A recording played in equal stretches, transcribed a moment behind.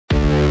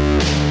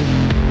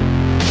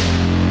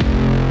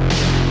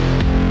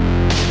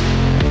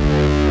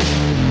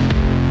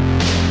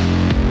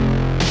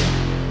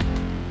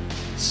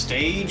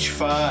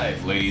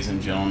5, ladies and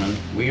gentlemen.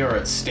 We are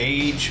at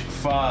stage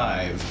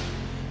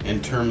 5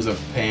 in terms of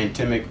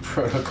pandemic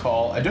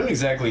protocol. I don't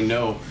exactly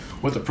know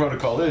what the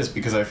protocol is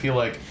because I feel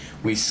like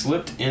we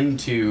slipped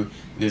into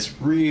this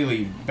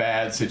really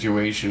bad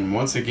situation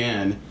once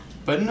again,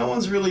 but no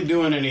one's really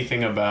doing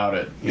anything about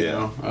it. You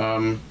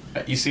know?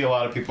 You see a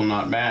lot of people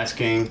not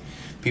masking,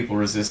 people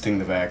resisting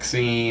the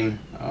vaccine.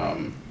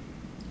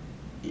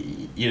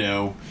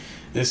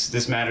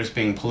 This matter's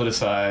being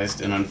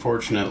politicized, and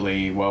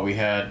unfortunately, while we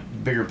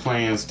had bigger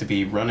plans to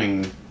be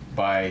running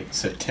by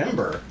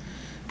September,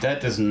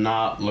 that does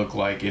not look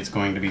like it's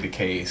going to be the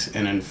case.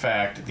 And in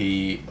fact,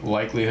 the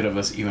likelihood of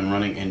us even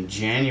running in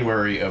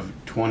January of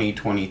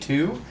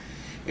 2022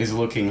 is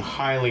looking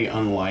highly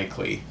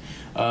unlikely.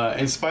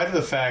 In spite of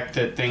the fact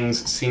that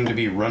things seem to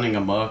be running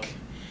amok,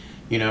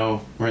 you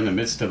know, we're in the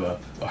midst of a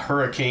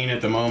hurricane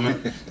at the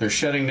moment. They're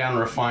shutting down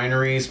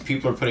refineries.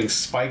 People are putting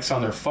spikes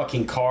on their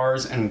fucking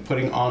cars and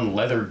putting on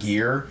leather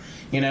gear.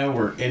 You know,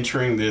 we're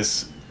entering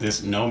this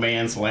no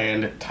man's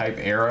land type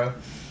era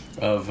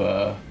of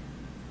our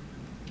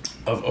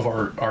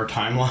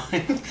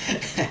timeline.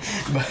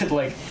 But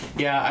like,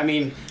 yeah, I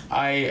mean,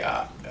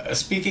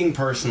 speaking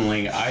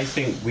personally, I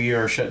think we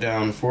are shut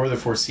down for the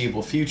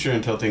foreseeable future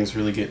until things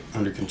really get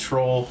under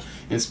control.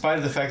 In spite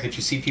of the fact that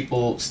you see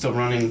people still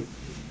running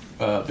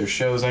their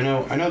shows. I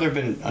know there have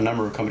been a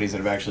number of companies that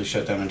have actually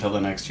shut down until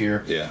the next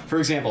year. Yeah. For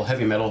example,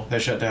 Heavy Metal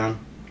has shut down.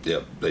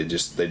 Yep. They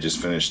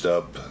just finished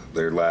up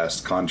their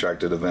last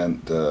contracted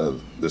event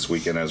this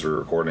weekend as we're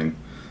recording.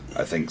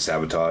 I think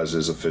Sabotage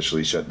is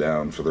officially shut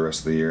down for the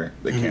rest of the year.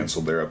 They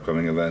canceled their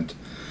upcoming event.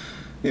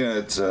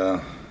 Yeah,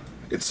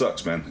 it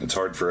sucks, man. It's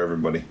hard for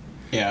everybody.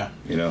 Yeah.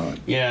 You know.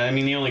 Yeah, I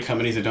mean, the only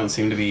companies that don't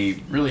seem to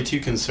be really too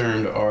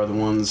concerned are the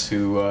ones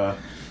who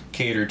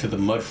cater to the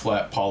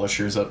mudflat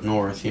polishers up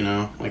north. You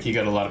know, like you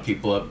got a lot of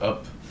people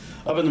up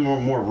in the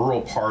more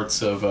rural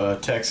parts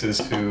of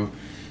Texas who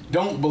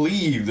don't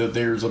believe that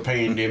there's a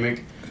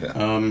pandemic.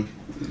 Yeah.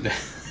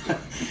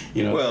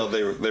 You know. Well,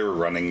 they were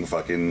running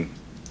fucking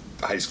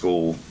high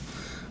school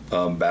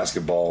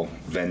basketball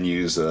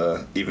venues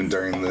even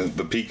during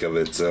the peak of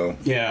it. So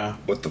yeah.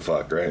 What the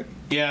fuck, right?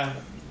 Yeah.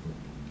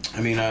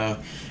 I mean,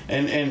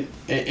 and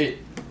it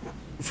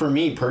for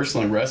me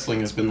personally, wrestling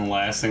has been the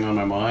last thing on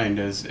my mind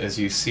as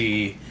you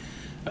see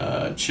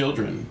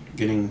children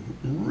getting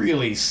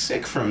really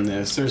sick from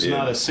this. There's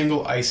not a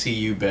single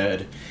ICU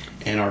bed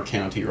in our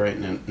county right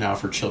now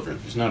for children.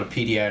 There's not a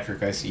pediatric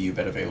ICU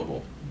bed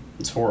available.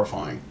 It's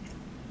horrifying.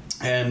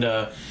 And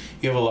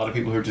you have a lot of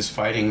people who are just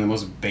fighting the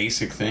most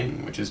basic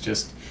thing, which is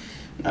just,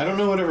 I don't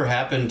know whatever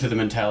happened to the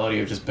mentality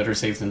of just better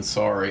safe than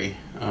sorry.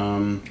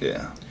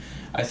 Yeah.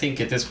 I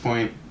think at this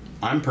point,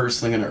 I'm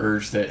personally going to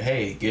urge that,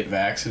 hey, get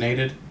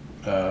vaccinated,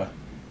 wear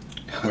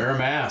a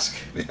mask.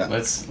 Yeah.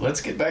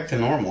 Let's get back to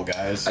normal,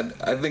 guys. I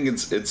think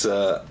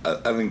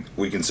I think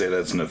we can say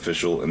that's an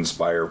official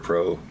Inspire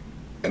Pro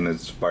and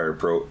Inspire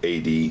Pro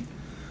AD.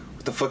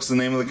 What the fuck's the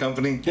name of the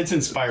company? It's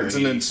Inspire It's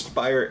AD. an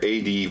Inspire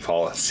AD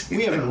policy.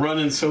 We haven't run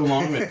in so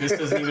long that this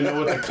doesn't even know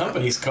what the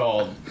company's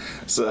called.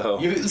 So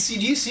Do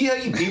you see how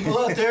you people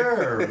out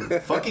there are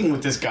fucking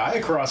with this guy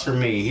across from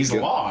me? He's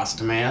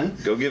lost, man.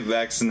 go get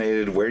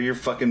vaccinated, wear your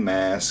fucking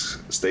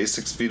mask, stay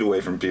 6 feet away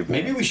from people.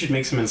 Maybe we should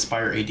make some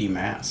Inspire AD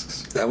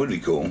masks. That would be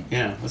cool.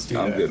 Yeah, let's do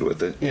that. I'm good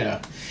with it.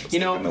 Yeah. I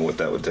don't know what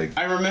that would take.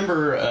 I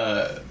remember,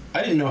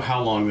 I didn't know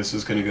how long this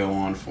was going to go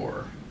on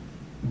for,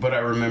 but I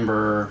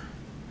remember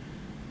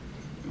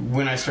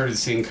when I started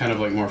seeing kind of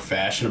like more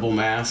fashionable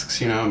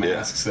masks, you know,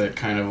 masks that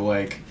kind of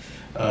like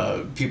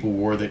people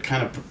wore that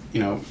kind of,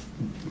 you know,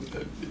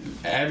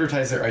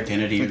 advertise their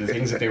identity or the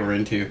things that they were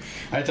into.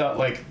 I thought,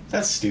 like,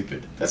 that's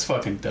stupid. That's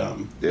fucking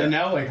dumb. Yeah. And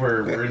now, like,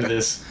 we're into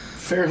this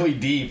fairly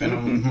deep,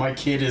 and my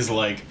kid is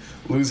like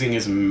losing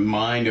his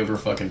mind over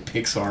fucking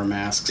Pixar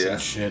masks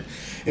and shit.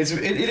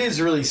 It is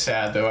really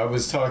sad, though. I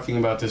was talking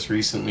about this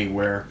recently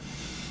where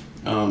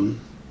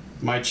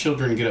my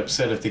children get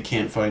upset if they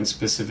can't find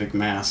specific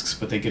masks,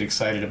 but they get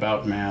excited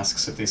about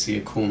masks. If they see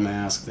a cool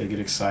mask, they get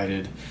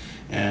excited.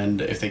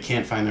 And if they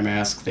can't find their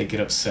mask, they get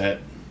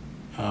upset.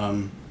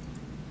 And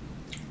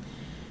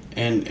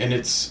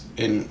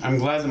I'm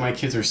glad that my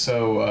kids are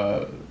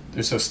so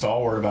they're so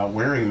stalwart about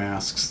wearing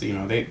masks. You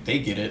know, they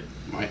get it.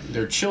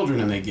 They're children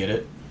and they get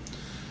it.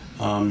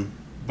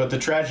 But the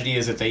tragedy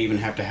is that they even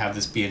have to have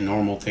this be a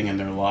normal thing in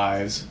their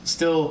lives.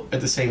 Still, at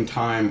the same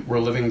time,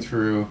 we're living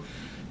through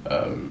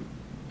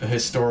a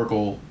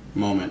historical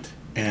moment,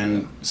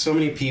 and so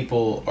many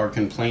people are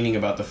complaining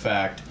about the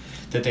fact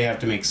that they have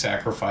to make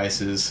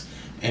sacrifices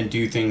and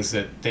do things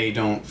that they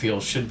don't feel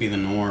should be the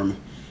norm.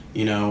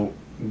 You know,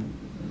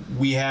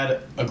 we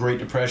had a Great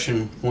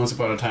Depression once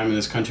upon a time in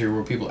this country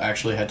where people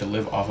actually had to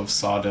live off of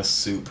sawdust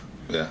soup.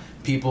 Yeah.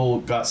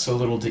 People got so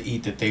little to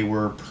eat that they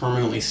were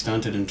permanently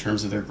stunted in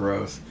terms of their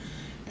growth.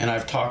 And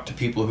I've talked to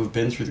people who've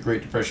been through the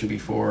Great Depression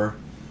before,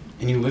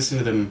 and you listen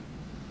to them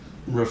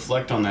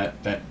reflect on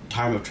that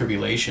time of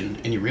tribulation,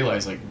 and you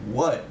realize, like,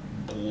 what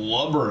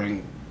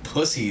blubbering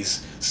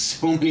pussies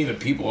so many of the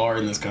people are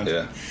in this country.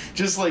 Yeah.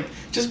 Just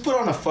put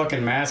on a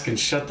fucking mask and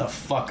shut the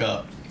fuck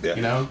up. Yeah.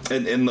 You know?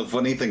 And the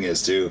funny thing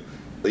is, too,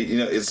 like, you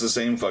know, it's the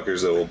same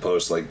fuckers that will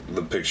post, like,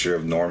 the picture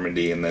of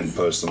Normandy and then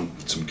post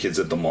some kids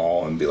at the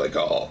mall and be like,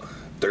 oh,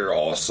 they're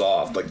all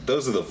soft. Like,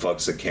 those are the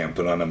fucks that can't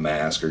put on a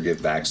mask or get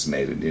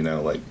vaccinated, you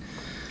know? Like,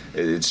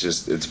 it's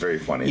very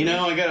funny. You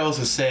know, I gotta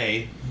also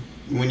say,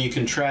 when you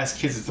contrast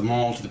kids at the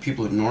mall to the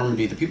people at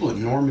Normandy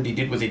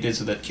did what they did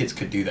so that kids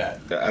could do that.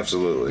 Yeah,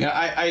 absolutely. Yeah,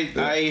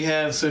 I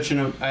have such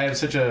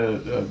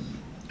a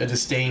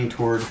disdain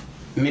toward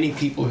many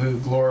people who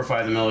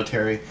glorify the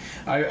military.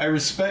 I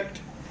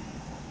respect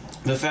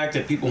the fact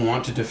that people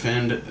want to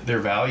defend their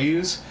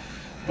values,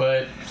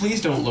 but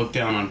please don't look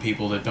down on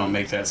people that don't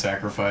make that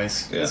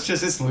sacrifice. Yeah.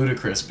 It's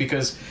ludicrous,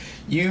 because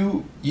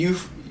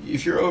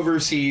if you're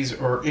overseas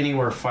or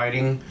anywhere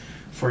fighting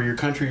for your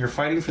country, you're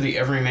fighting for the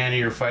everyman, and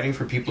you're fighting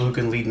for people who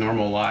can lead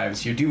normal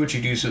lives. You do what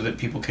you do so that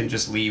people can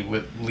just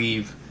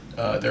leave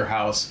their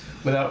house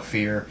without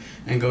fear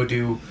and go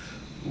do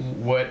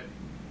what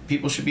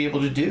people should be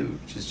able to do,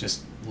 which is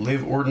just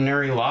live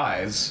ordinary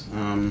lives.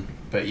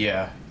 But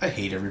yeah, I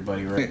hate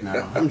everybody right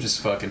now. I'm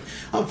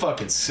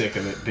fucking sick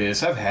of it,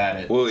 Biz. I've had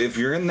it. Well, if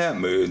you're in that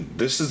mood,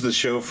 this is the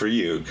show for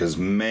you, because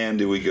man,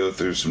 do we go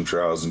through some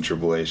trials and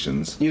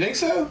tribulations. You think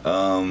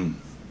so?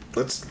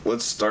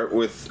 Let's start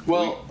with,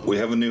 well, we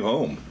have a new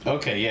home.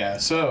 Okay, yeah.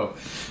 So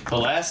the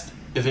last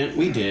event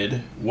we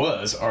did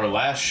was our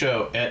last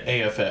show at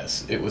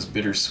AFS. It was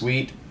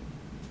bittersweet.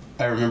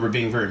 I remember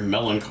being very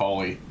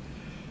melancholy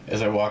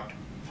as I walked,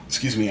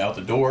 out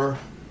the door,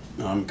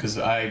 because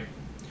I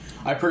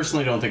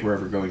personally don't think we're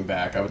ever going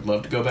back. I would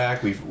love to go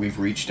back. We've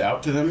reached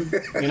out to them,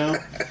 you know,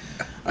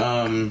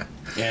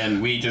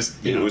 and we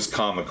just It was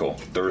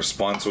comical. The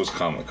response was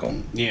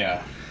comical.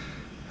 Yeah.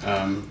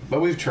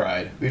 But we've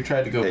tried. We've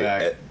tried to go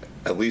back.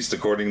 At least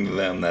according to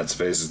them, that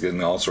space is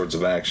getting all sorts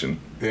of action.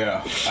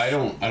 Yeah, I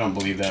don't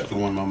believe that for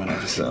one moment. I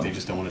just think they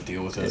just don't want to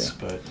deal with us.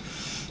 Yeah. But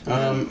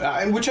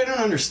which I don't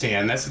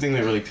understand. That's the thing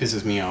that really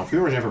pisses me off. We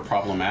were never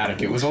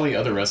problematic. It was all the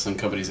other wrestling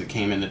companies that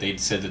came in that they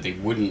said that they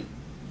wouldn't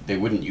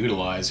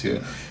utilize who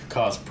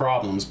caused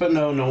problems. But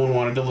no one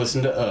wanted to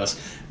listen to us.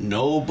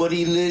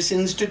 Nobody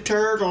listens to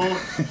Turtle.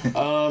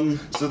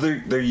 So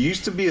there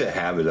used to be a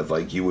habit of,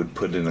 like, you would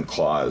put in a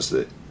clause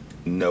that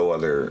no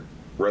other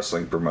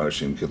wrestling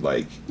promotion could,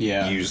 like,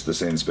 use the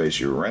same space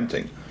you were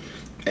renting.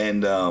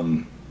 And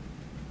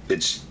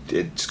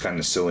it's kind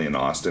of silly in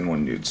Austin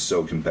when it's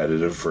so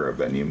competitive for a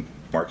venue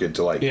market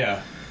to, like,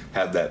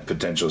 have that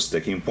potential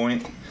sticking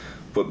point.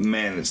 But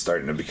man, it's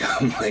starting to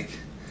become like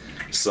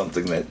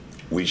something that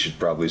we should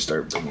probably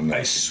start bringing up.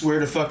 I swear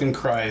to fucking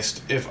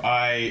Christ,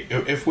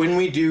 if when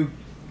we do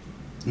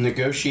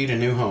negotiate a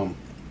new home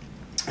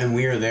and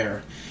we are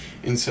there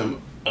and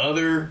some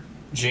other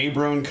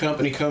J-Brone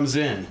company comes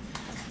in,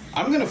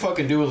 I'm gonna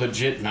fucking do a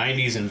legit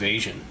 90s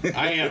invasion.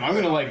 I am. I'm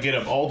gonna, like, get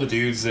up all the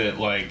dudes that,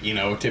 like, you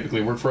know,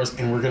 typically work for us,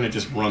 and we're gonna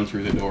just run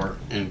through the door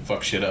and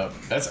fuck shit up.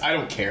 I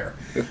don't care.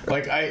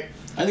 Like, I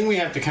think we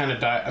have to kind of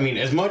die. I mean,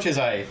 as much as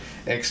I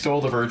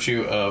extol the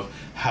virtue of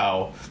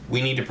how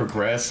we need to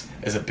progress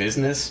as a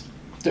business,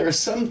 there are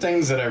some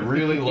things that I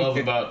really love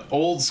about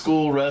old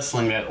school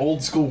wrestling, that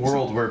old school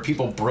world where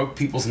people broke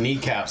people's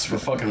kneecaps for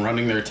fucking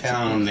running their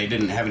town and they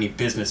didn't have any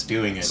business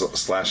doing it.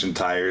 Slashing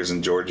tires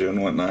in Georgia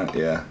and whatnot,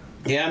 yeah.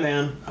 Yeah,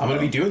 man. I'm going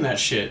to be doing that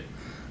shit.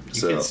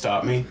 You can't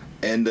stop me.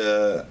 And,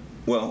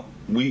 well,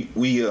 we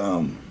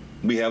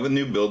have a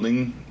new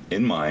building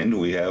in mind.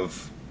 We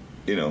have,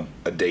 you know,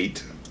 a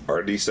date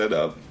already set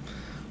up.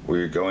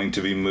 We're going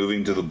to be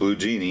moving to the Blue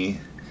Genie.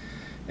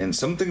 And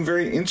something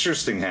very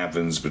interesting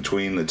happens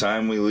between the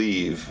time we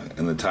leave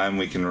and the time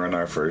we can run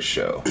our first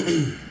show.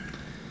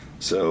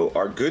 So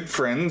our good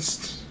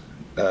friends,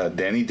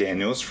 Danny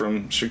Daniels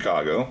from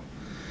Chicago,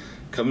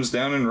 comes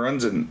down and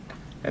runs an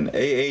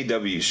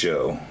AAW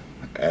show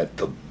at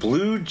the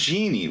Blue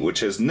Genie, which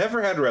has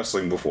never had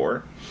wrestling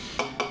before.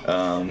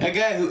 A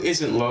guy who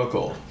isn't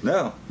local.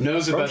 No.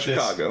 Knows from about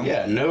Chicago. This.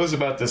 Yeah, knows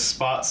about this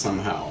spot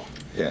somehow.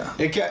 Yeah.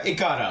 It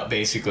got out,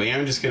 basically.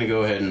 I'm just going to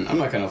go ahead and I'm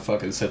not going to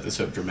fucking set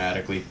this up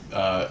dramatically.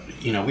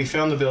 You know, we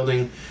found the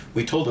building.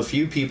 We told a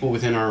few people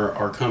within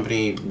our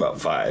company. About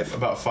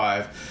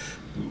five.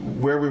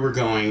 Where we were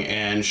going,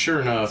 and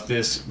sure enough,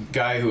 this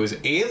guy who was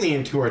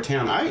alien to our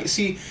town.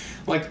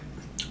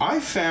 I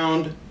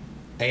found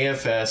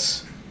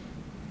AFS,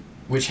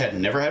 which had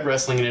never had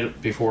wrestling in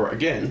it before.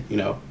 Again, you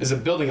know, is a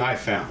building I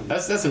found.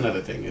 That's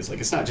another thing. Is like,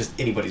 it's not just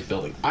anybody's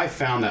building. I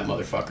found that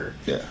motherfucker.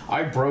 Yeah.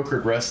 I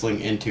brokered wrestling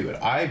into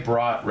it. I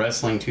brought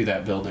wrestling to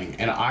that building,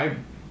 and I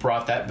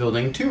brought that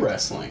building to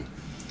wrestling.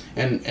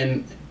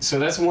 And so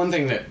that's one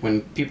thing that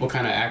when people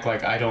kind of act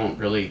like I don't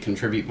really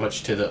contribute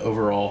much to the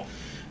overall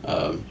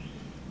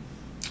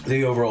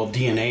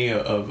DNA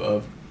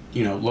of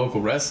you know,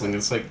 local wrestling,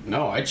 it's like,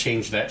 no, I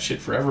changed that shit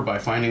forever by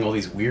finding all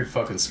these weird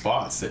fucking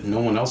spots that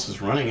no one else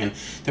was running, and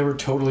they were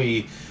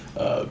totally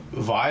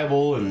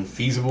viable and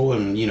feasible,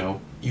 and, you know,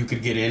 you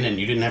could get in and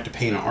you didn't have to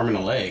pay an arm and a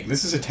leg.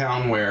 This is a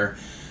town where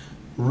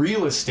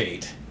real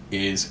estate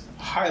is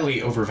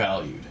highly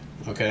overvalued,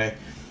 okay?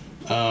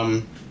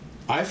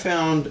 I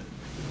found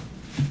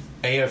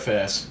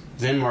AFS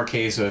then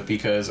Marquesa,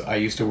 because I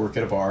used to work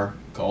at a bar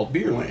called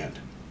Beerland,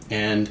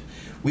 and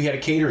we had a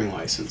catering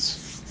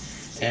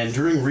license. And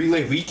during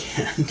Relay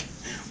Weekend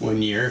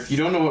one year, if you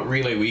don't know what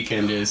Relay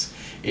Weekend is,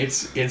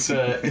 it's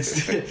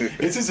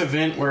this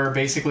event where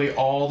basically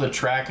all the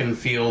track and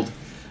field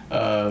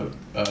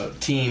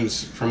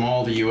teams from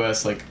all the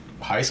U.S. like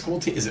high school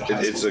teams. Is it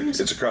high school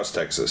teams? It's across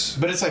Texas.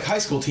 But it's like high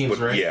school teams,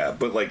 right? Yeah,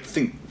 but like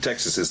think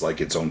Texas is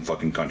like its own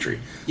fucking country.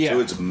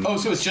 Yeah. So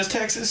so it's just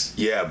Texas?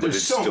 Yeah, but there's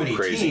it's so still many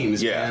crazy.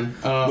 teams, yeah. man.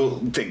 Well,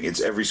 think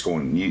it's every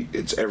school.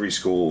 It's every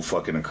school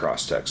fucking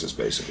across Texas,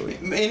 basically.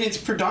 And it's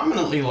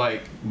predominantly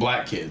like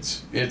black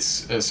kids.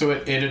 It's so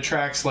it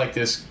attracts like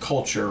this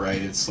culture,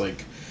 right? It's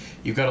like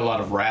you've got a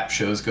lot of rap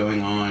shows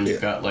going on.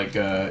 You've got like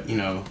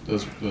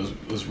those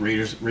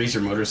Razor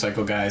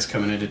motorcycle guys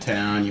coming into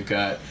town.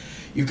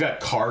 You've got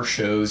car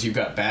shows. You've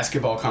got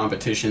basketball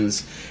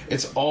competitions.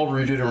 It's all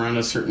rooted around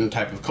a certain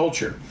type of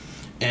culture.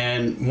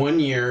 And one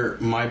year,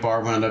 my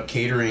bar wound up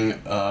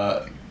catering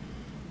a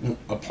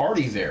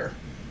party there.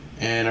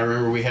 And I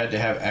remember we had to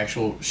have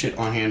actual shit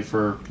on hand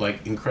for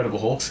like Incredible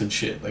Hulks and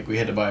shit. Like we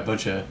had to buy a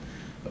bunch of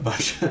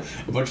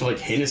like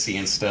Hennessy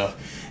and stuff.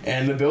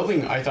 And the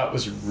building I thought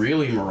was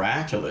really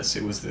miraculous.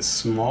 It was this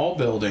small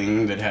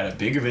building that had a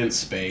big event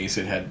space.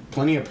 It had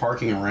plenty of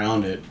parking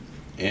around it.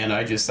 And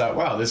I just thought,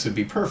 wow, this would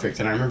be perfect.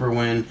 And I remember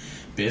when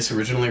Biss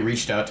originally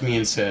reached out to me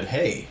and said,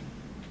 hey,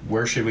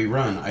 where should we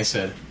run? I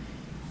said,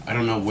 I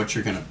don't know what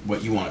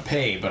you want to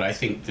pay, but I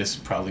think this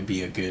would probably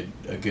be a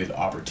good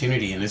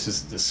opportunity, and this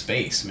is the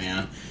space,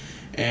 man.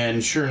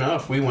 And sure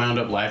enough, we wound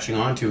up latching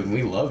onto it, and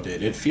we loved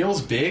it. It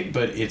feels big,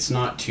 but it's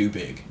not too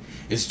big.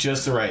 It's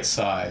just the right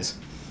size.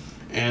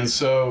 And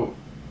so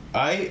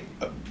that's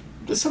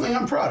something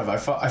I'm proud of.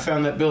 I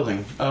found that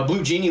building.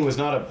 Blue Genie was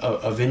not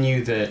a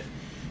venue that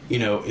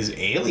is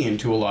alien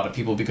to a lot of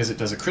people because it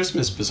does a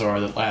Christmas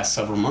bazaar that lasts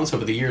several months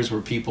over the years where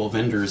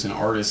vendors and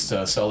artists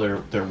sell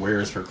their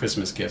wares for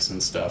Christmas gifts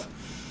and stuff.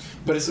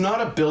 But it's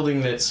not a building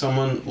that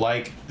someone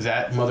like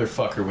that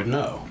motherfucker would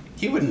know.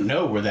 He wouldn't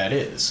know where that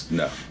is.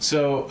 No.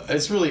 So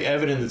it's really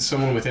evident that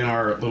someone within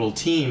our little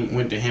team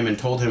went to him and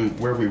told him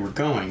where we were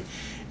going.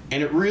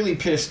 And it really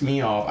pissed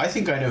me off. I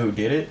think I know who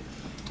did it,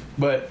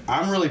 but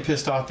I'm really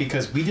pissed off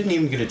because we didn't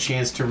even get a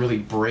chance to really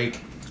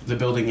break the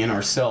building in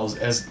ourselves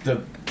as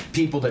the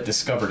people that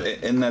discovered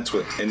it. And that's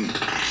what, and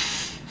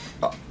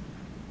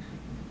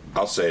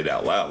I'll say it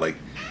out loud, like,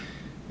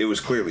 it was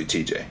clearly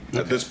TJ. Okay.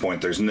 At this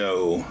point,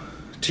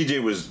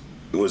 TJ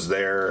was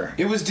there.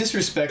 It was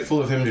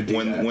disrespectful of him to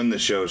do that. When the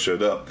show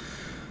showed up.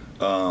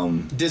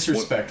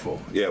 Disrespectful.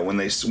 When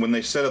they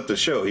set up the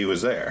show, he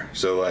was there.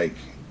 So, like,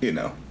 it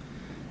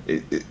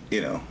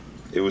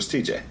was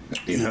TJ,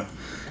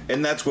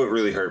 And that's what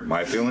really hurt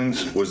my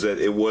feelings, was that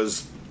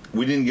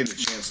we didn't get a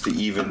chance to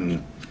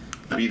even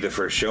be the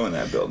first show in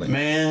that building.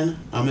 Man,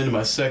 I'm into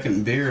my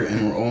second beer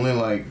and we're only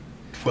like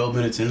 12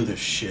 minutes into this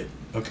shit.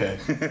 Okay.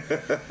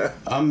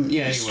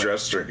 Anyway.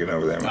 Stress stricken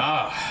over there,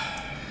 man.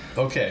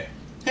 Okay.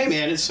 Hey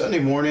man, it's Sunday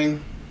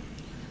morning.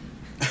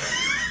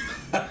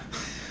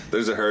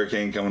 There's a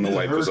hurricane coming to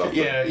wipe us off.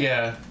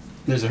 Yeah.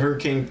 There's a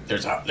hurricane.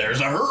 There's a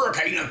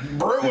hurricane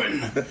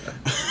brewing.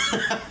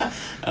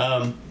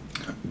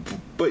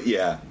 But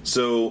yeah,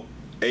 so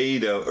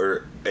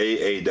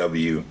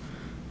AAW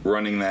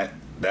running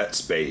that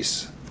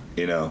space,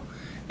 and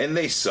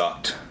they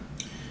sucked.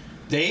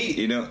 They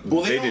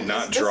did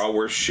not draw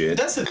worth shit.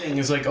 That's the thing,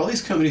 is like all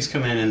these companies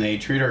come in and they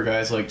treat our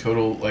guys like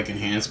total like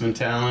enhancement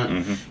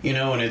talent,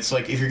 and it's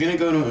like if you're gonna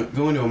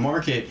go into a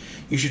market,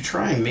 you should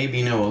try and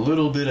maybe know a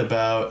little bit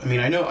about. I mean,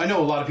 I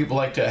know a lot of people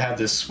like to have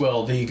this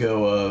swelled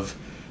ego of,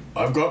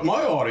 I've got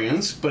my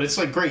audience, but it's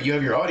like great, you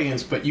have your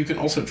audience, but you can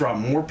also draw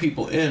more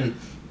people in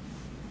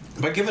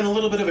by giving a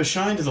little bit of a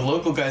shine to the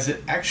local guys that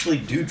actually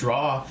do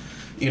draw.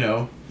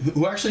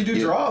 Who actually do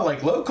draw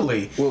like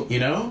locally,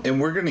 And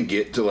we're going to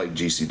get to like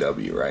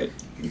GCW, right?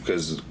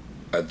 Because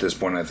at this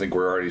point, I think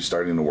we're already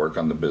starting to work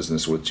on the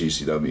business with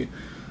GCW.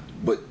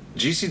 But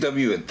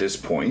GCW at this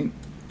point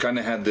kind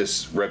of had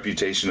this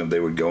reputation of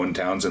they would go in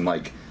towns and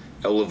like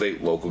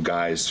elevate local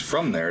guys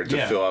from there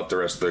to fill out the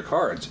rest of their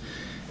cards.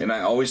 And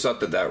I always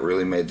thought that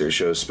really made their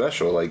shows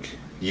special. Like,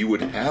 you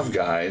would have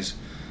guys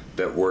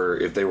that were,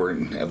 if they were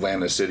in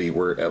Atlanta City,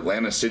 were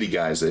Atlanta City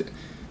guys that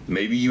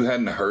maybe you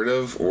hadn't heard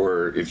of,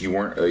 or if you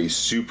weren't a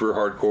super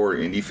hardcore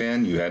indie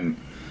fan, you hadn't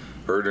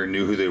heard or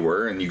knew who they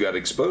were, and you got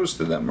exposed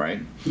to them, right?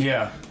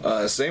 Yeah.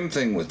 Same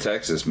thing with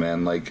Texas,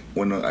 man. Like,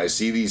 when I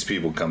see these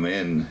people come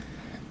in,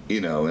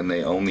 and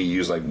they only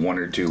use like one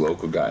or two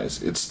local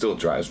guys, it still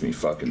drives me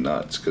fucking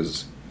nuts,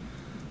 because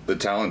the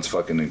talent's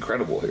fucking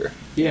incredible here.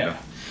 Yeah,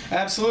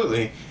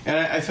 absolutely. And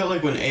I felt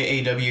like when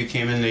AAW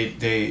came in,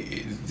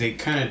 they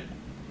kind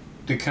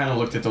of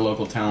looked at the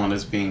local talent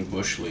as being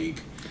Bush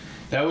League.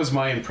 That was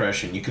my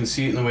impression. You can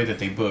see it in the way that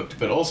they booked.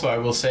 But also, I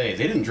will say,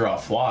 they didn't draw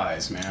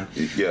flies, man.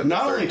 Yeah, the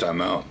third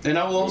time out. And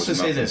I will also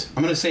say this.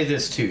 I'm going to say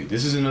this, too.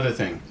 This is another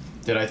thing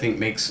that I think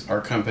makes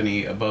our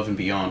company above and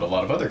beyond a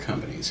lot of other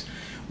companies.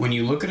 when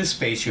you look at a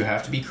space, you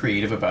have to be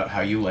creative about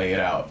how you lay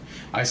it out.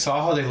 I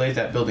saw how they laid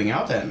that building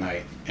out that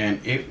night, and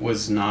it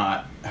was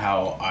not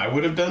how I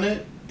would have done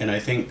it. And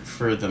I think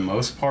for the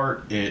most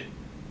part, it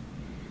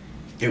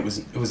was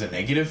a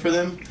negative for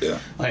them. Yeah.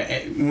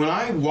 Like when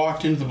I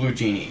walked into the Blue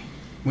Genie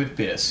with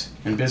Biss,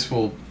 and Biss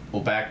will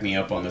back me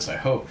up on this, I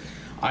hope.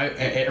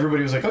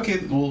 Everybody was like, okay,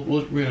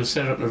 we're going to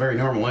set it up in a very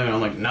normal way. And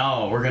I'm like,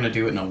 no, we're going to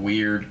do it in a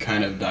weird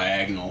kind of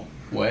diagonal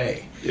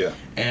way. Yeah.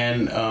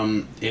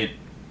 And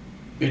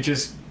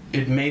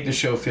it made the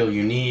show feel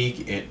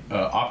unique. It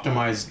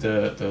optimized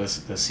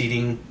the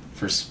seating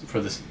for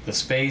the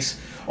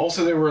space.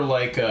 Also, there were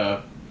like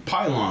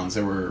pylons,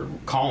 there were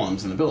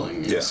columns in the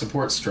building,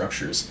 support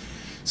structures.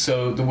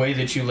 So the way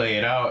that you lay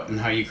it out and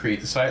how you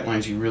create the sight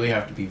lines, you really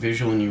have to be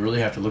visual, and you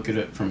really have to look at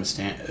it from a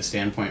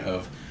standpoint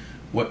of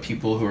what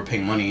people who are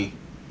paying money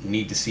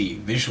need to see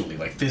visually,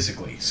 like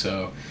physically.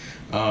 So,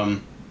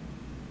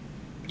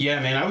 yeah,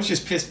 man, I was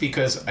just pissed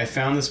because I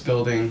found this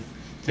building.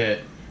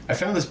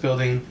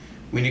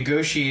 We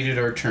negotiated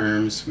our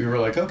terms. We were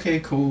like, okay,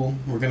 cool.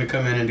 We're going to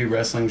come in and do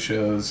wrestling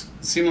shows.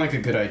 It seemed like a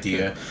good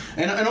idea.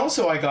 And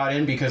also I got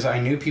in because I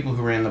knew people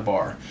who ran the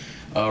bar.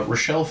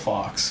 Rochelle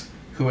Fox,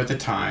 who at the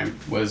time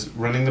was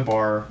running the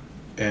bar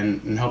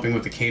and helping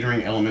with the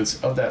catering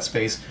elements of that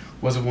space,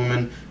 was a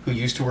woman who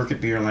used to work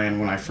at Beerland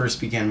when I first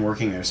began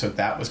working there. So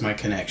that was my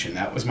connection.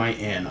 That was my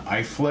in.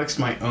 I flexed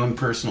my own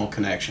personal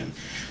connection.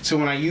 So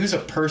when I use a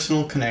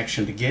personal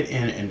connection to get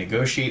in and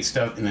negotiate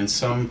stuff, and then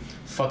some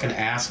fucking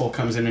asshole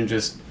comes in and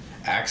just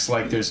acts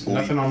like there's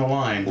nothing on the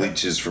line.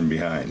 Leeches from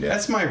behind, yeah.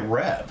 That's my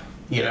rep,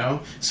 you know?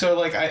 So,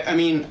 like, I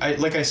mean,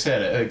 like I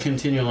said,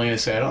 continually I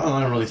say, I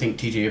don't really think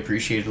TJ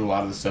appreciated a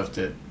lot of the stuff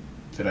that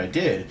I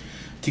did.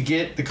 To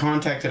get the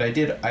contact that I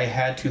did, I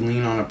had to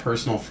lean on a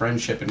personal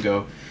friendship and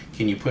go,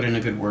 can you put in a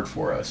good word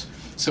for us?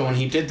 So when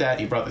he did that,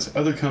 he brought this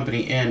other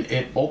company in,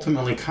 it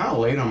ultimately kind of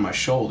laid on my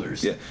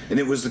shoulders. Yeah, and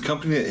it was the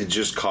company that had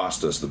just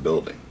cost us the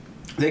building.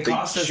 They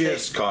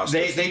just cost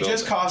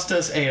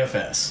us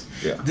AFS.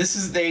 Yeah.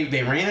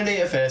 They ran at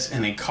AFS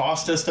and they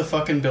cost us the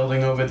fucking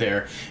building over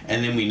there,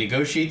 and then we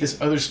negotiate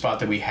this other spot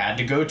that we had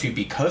to go to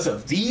because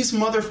of these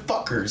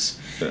motherfuckers.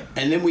 Yeah.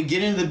 And then we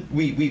get into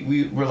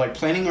we're like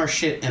planning our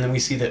shit, and then we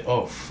see that,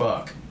 oh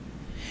fuck.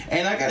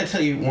 And I gotta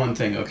tell you one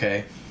thing,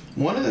 okay?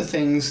 One of the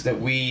things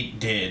that we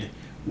did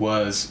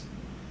was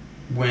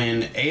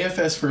when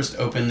AFS first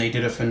opened, they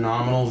did a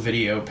phenomenal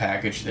video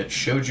package that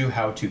showed you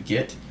how to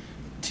get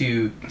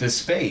to the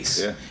space.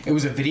 Yeah. It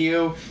was a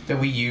video that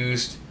we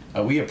used,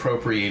 we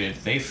appropriated,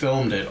 they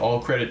filmed it,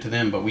 all credit to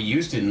them, but we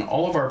used it in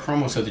all of our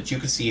promos so that you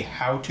could see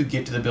how to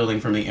get to the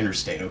building from the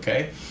interstate,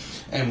 okay?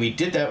 And we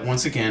did that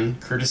once again,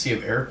 courtesy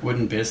of Eric Wood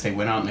and Biss. They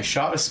went out and they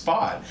shot a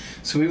spot.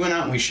 So we went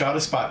out and we shot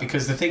a spot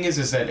because the thing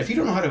is that if you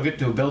don't know how to get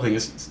to a building,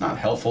 it's not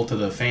helpful to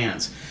the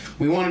fans.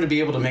 We wanted to be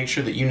able to make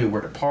sure that you knew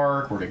where to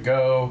park, where to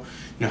go,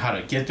 you know, how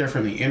to get there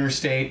from the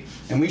interstate.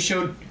 And we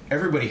showed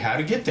everybody how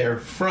to get there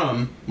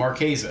from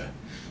Marquesa.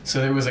 So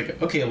there was like,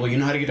 okay, well, you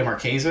know how to get to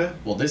Marquesa?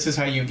 Well, this is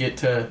how you get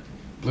to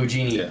Blue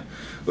Genie. Yeah.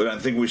 But I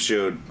think we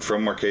showed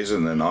from Marquesa,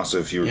 and then also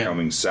if you were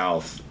coming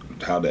south,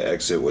 how to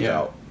exit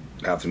without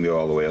having to go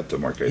all the way up to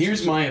Marquesa.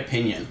 Here's my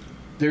opinion.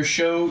 Their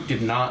show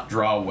did not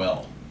draw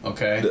well,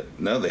 okay?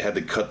 No, they had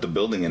to cut the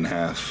building in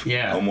half.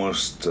 Yeah.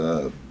 Almost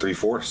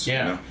 3/4. Yeah.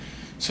 You know?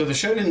 So the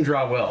show didn't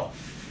draw well.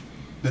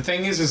 The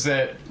thing is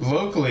that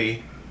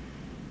locally,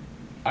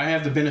 I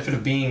have the benefit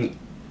of being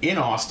in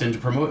Austin to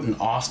promote an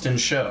Austin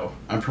show.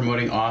 I'm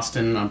promoting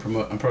Austin. I'm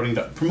promoting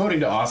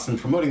to Austin,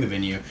 promoting the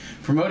venue,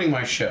 promoting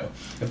my show.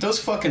 If those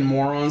fucking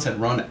morons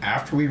had run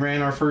after we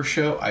ran our first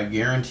show, I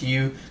guarantee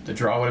you the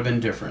draw would have been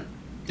different.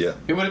 Yeah.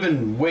 It would have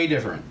been way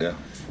different. Yeah.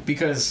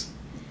 Because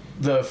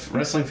the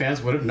wrestling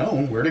fans would have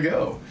known where to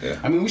go. Yeah.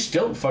 I mean, we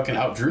still fucking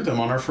outdrew them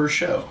on our first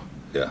show.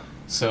 Yeah.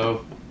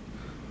 So,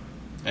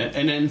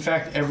 and in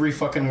fact, every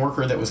fucking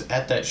worker that was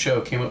at that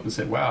show came up and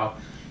said, wow,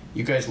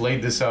 you guys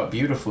laid this out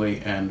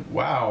beautifully, and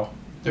wow,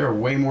 there are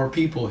way more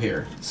people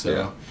here. So,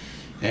 yeah.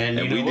 And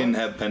we didn't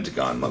have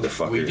Pentagon,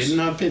 motherfuckers. We didn't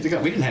have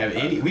Pentagon. We didn't have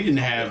any. We didn't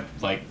have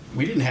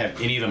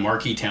any of the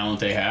marquee talent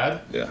they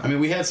had. Yeah. I mean,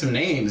 we had some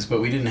names,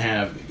 but we didn't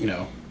have, you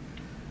know.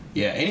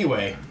 Yeah.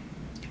 Anyway,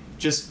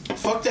 just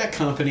fuck that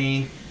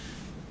company.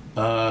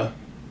 Fuck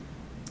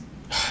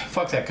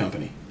that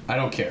company. I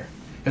don't care.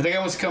 If the guy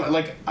wants to come,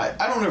 like,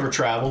 I don't ever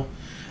travel.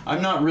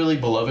 I'm not really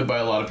beloved by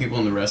a lot of people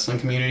in the wrestling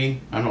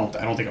community. I don't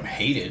think I'm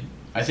hated.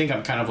 I think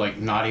I'm kind of like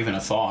not even a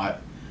thought.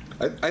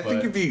 I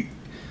think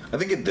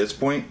at this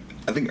point,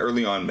 I think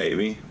early on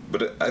maybe,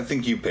 but I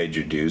think you paid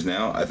your dues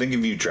now. I think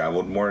if you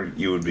traveled more,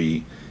 it would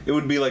be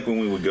like when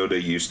we would go to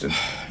Houston.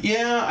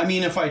 Yeah, I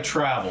mean, if I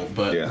traveled,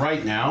 but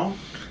right now,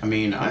 I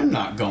mean, I'm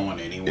not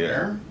going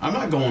anywhere. Yeah.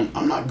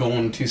 I'm not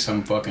going to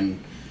some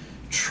fucking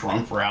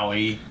Trump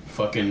rally,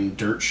 fucking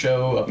dirt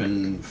show up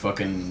in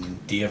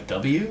fucking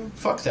DFW.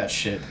 Fuck that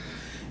shit.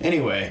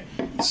 Anyway,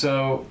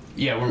 so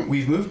yeah,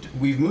 we've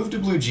moved to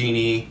Blue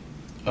Genie.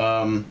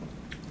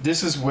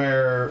 This is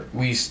where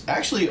we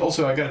actually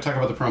also I got to talk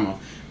about the promo.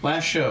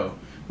 Last show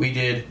we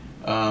did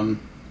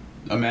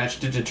a match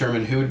to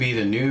determine who would be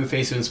the new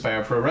face of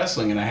Inspire Pro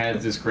Wrestling, and I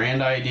had this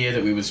grand idea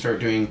that we would start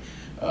doing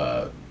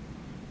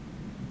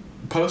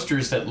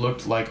posters that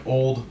looked like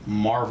old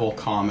Marvel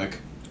comic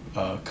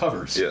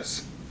covers.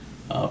 Yes.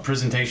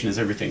 Presentation is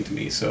everything to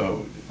me,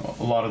 so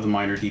a lot of the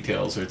minor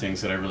details are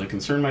things that I really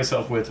concern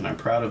myself with, and I'm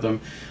proud of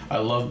them. I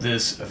love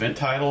this event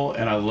title,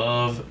 and I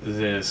love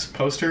this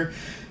poster.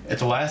 At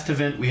the last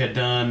event, we had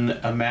done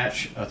a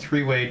match, a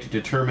three-way, to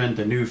determine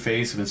the new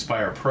face of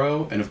Inspire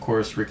Pro, and of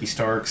course, Ricky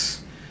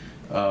Starks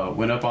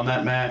went up on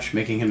that match,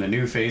 making him the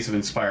new face of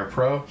Inspire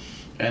Pro.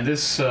 And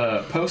this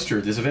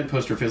poster, this event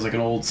poster, feels like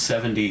an old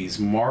 70s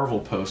Marvel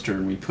poster,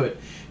 and we put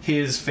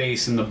his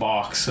face in the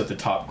box at the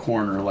top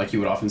corner, like you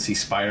would often see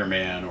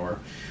Spider-Man or,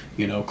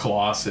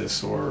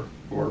 Colossus or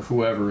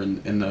whoever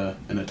in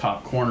the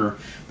top corner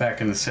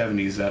back in the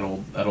 70s. That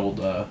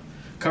old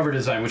cover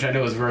design, which I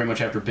know is very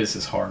much after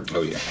Biss's heart.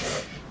 Oh yeah.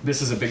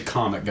 Biss is a big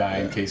comic guy,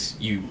 in case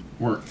you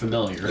weren't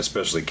familiar.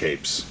 Especially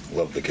capes.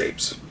 Love the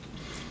capes.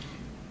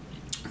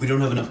 We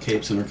don't have enough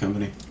capes in our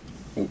company.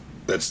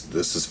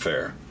 This is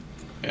fair.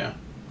 Yeah.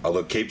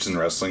 Although capes in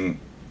wrestling,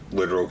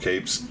 literal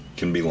capes,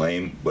 can be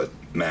lame, but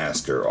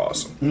masked are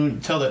awesome.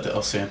 Tell that to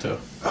El Santo.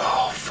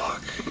 Oh,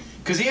 fuck.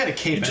 Because he had a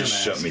cape You and a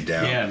just mask. shut me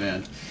down. Yeah,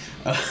 man.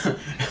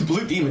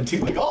 Blue Demon, too.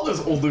 Like, all those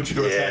old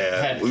luchadors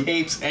had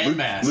capes and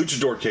masks.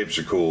 Luchador capes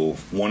are cool.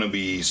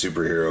 Wannabe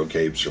superhero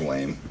capes are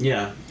lame.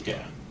 Yeah.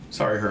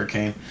 Sorry,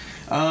 Hurricane.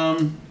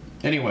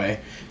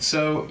 Anyway,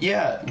 so,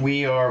 yeah,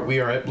 we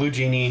are at Blue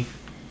Genie.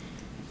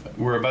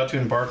 We're about to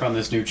embark on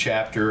this new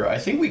chapter. I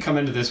think we come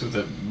into this with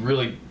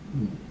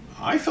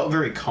I felt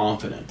very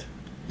confident.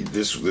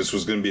 This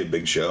was going to be a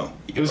big show.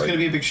 It was going to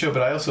be a big show,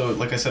 but I also,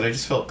 like I said, I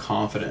just felt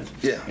confident.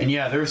 Yeah. And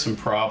yeah, there are some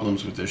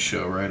problems with this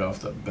show right off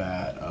the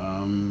bat.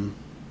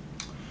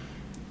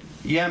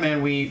 Yeah,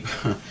 man,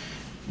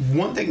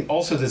 one thing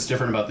also that's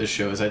different about this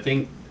show is I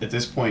think at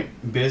this point,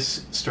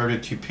 Biss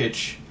started to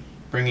pitch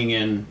bringing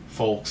in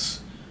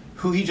folks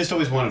who he just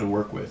always wanted to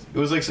work with. It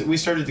was like we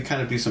started to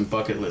kind of do some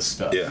bucket list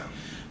stuff. Yeah.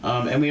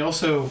 And we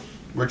also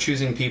were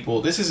choosing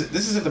people. This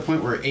is at the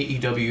point where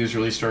AEW is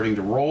really starting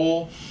to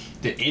roll.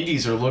 The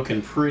indies are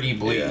looking pretty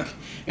bleak. Yeah.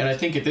 And I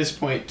think at this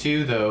point,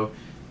 too, though,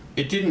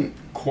 it didn't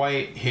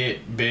quite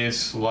hit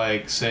Biss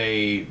like,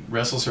 say,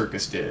 Wrestle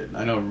Circus did.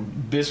 I know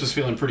Biss was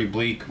feeling pretty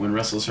bleak when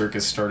Wrestle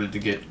Circus started to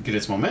get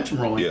its momentum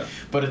rolling. Yeah.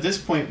 But at this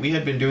point, we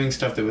had been doing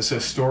stuff that was so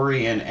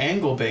story and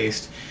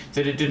angle-based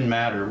that it didn't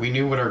matter. We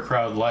knew what our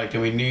crowd liked,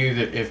 and we knew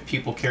that if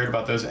people cared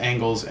about those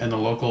angles and the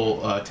local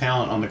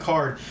talent on the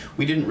card,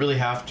 we didn't really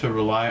have to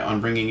rely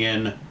on bringing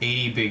in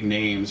 80 big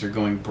names or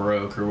going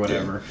broke or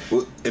whatever. Yeah.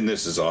 Well, and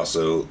this is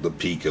also the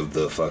peak of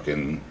the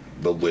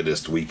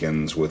latest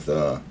weekends with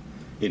a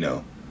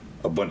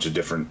bunch of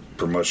different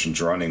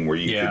promotions running where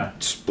you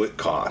could split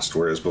cost,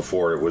 whereas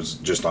before it was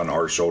just on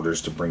our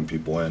shoulders to bring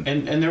people in.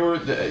 And there were,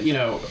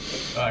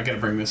 I got to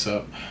bring this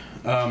up.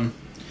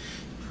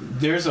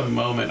 There's a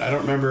moment, I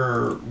don't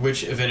remember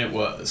which event it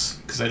was,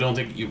 because I don't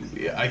think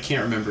I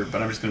can't remember,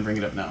 but I'm just going to bring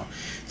it up now.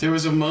 There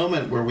was a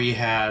moment where we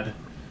had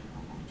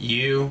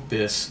you,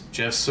 Biss,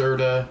 Jeff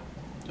Serta,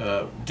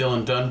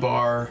 Dylan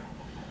Dunbar,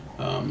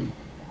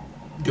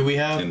 do we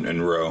have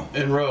in Row?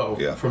 In Row,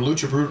 yeah. From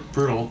Lucha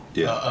Brutal.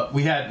 Yeah.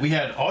 We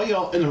had all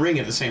y'all in the ring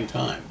at the same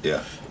time.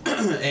 Yeah.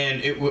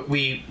 And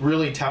we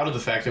really touted the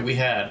fact that we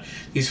had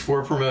these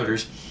 4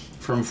 promoters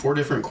from 4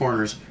 different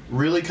corners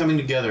really coming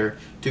together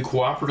to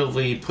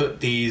cooperatively put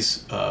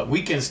these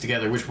weekends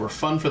together, which were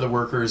fun for the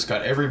workers,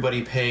 got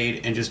everybody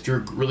paid, and just drew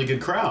really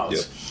good crowds.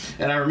 Yep.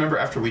 And I remember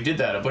after we did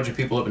that, a bunch of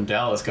people up in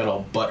Dallas got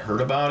all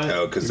butthurt about it.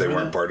 Oh, because they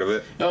weren't part of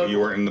it? No, you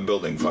weren't in the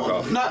building. Fuck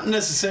off. Not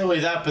necessarily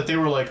that, but they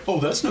were like, "Oh,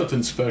 that's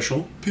nothing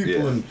special.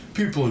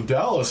 People in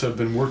Dallas have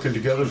been working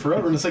together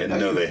forever." And it's like,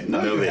 no,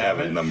 they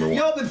haven't. Number one,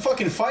 y'all been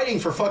fucking fighting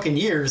for fucking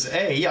years.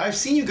 Hey, yeah, I've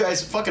seen you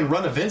guys fucking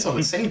run events on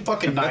the same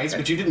fucking nights,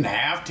 but you didn't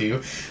have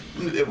to.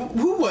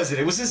 Who was it?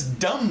 It was this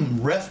dumb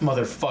ref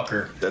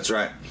motherfucker. That's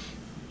right.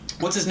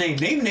 What's his name?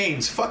 Name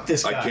names. Fuck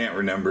this guy. I can't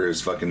remember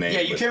his fucking name.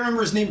 Yeah, you can't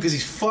remember his name because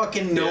he's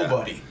fucking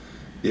nobody.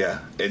 Yeah.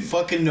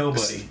 Fucking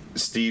nobody.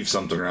 Steve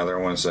something or other,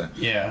 I want to say.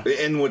 Yeah.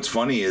 And what's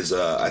funny is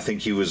I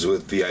think he was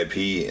with VIP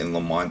in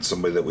Lamont,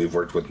 somebody that we've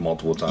worked with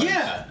multiple times.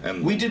 Yeah.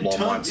 And we did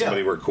Lamont,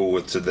 somebody we're cool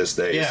with to this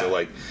day. Yeah. So,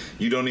 like,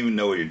 you don't even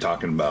know what you're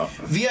talking about.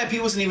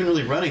 VIP wasn't even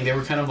really running. They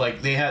were kind of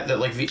like, they had that,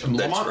 like, Lamont,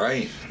 That's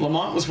right.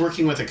 Lamont was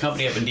working with a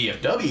company up in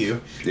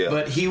DFW,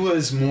 but he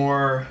was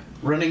more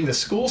running the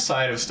school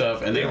side of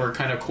stuff, and they were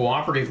kind of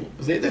cooperative.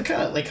 They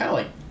kind of like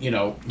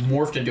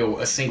morphed into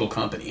a single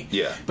company.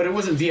 Yeah. But it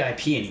wasn't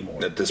VIP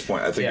anymore. At this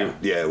point, I think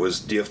it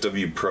was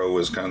DFW Pro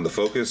was kind of the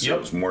focus. Yep. It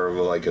was more of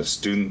a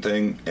student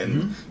thing,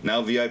 and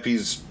now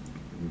VIP's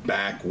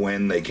back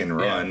when they can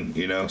run.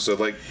 So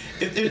like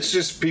it's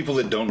just people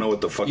that don't know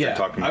what the fuck they're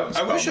talking about.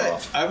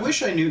 I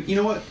wish I knew. You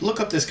know what? Look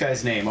up this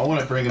guy's name. I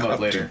want to bring him up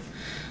later.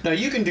 No,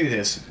 you can do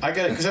this. I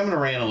got it because I'm going to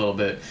rant a little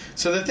bit.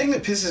 So the thing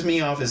that pisses me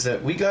off is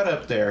that we got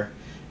up there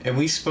and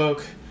we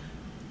spoke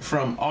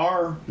from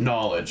our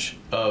knowledge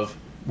of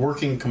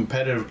working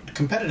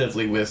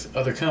competitively with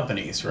other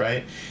companies,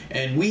 right?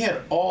 And we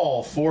had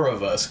all four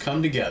of us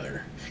come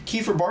together.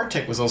 Kiefer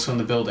Bartek was also in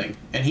the building,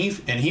 and he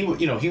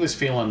he was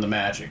feeling the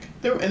magic.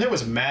 There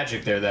was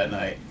magic there that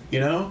night.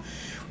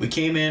 We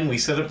came in, we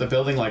set up the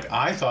building like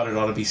I thought it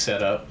ought to be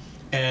set up,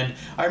 and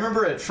I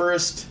remember at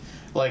first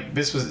like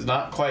this was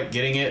not quite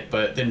getting it,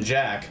 but then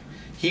Jack,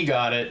 he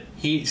got it,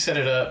 he set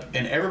it up,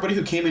 and everybody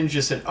who came in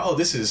just said, "Oh,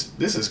 this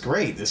is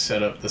great. This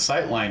setup, the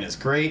sight line is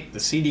great, the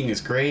seating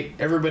is great."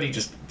 Everybody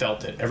just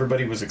felt it.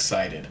 Everybody was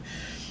excited.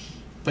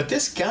 But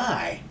this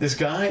guy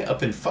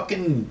up in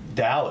fucking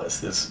Dallas,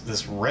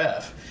 this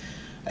ref,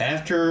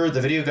 after the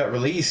video got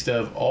released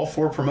of all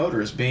four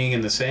promoters being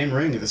in the same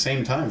ring at the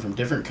same time from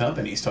different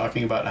companies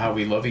talking about how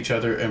we love each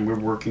other and we're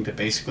working to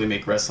basically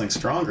make wrestling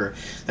stronger,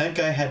 that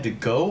guy had to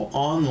go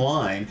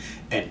online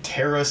and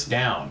tear us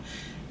down.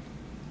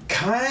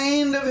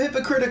 Kind of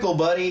hypocritical,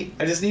 buddy.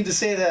 I just need to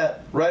say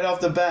that right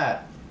off the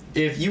bat.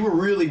 If you were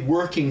really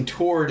working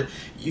toward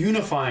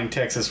unifying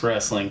Texas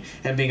wrestling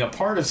and being a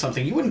part of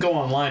something, you wouldn't go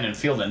online and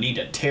feel the need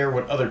to tear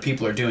what other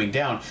people are doing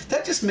down.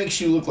 That just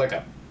makes you look like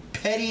a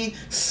petty,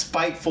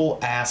 spiteful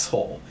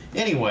asshole.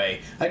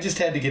 Anyway, I just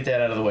had to get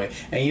that out of the way.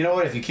 And you know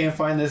what? If you can't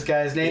find this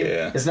guy's name,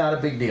 it's not a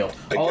big deal.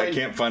 I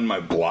can't find my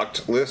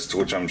blocked list,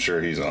 which I'm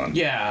sure he's on.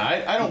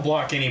 Yeah, I don't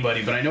block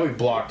anybody, but I know he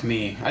blocked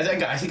me. I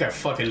think I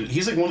fucking...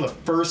 He's like one of the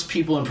first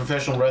people in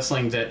professional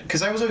wrestling that...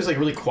 Because I was always like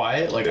really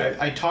quiet. Like,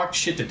 I talked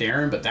shit to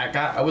Darren, but that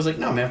guy... I was like,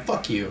 no, man,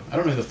 fuck you. I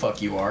don't know who the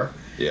fuck you are.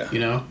 Yeah.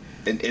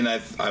 And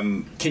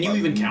I'm... Can you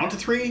even count to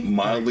three?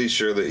 Mildly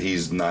sure that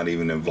he's not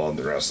even involved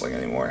in wrestling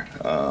anymore.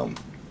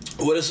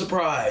 What a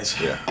surprise.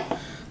 Yeah.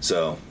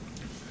 So...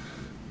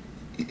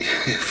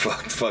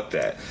 fuck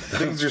that.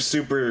 Things are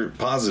super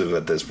positive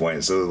at this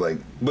point. So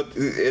and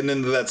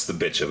then that's the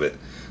bitch of it.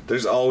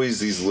 There's always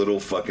these little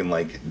fucking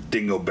like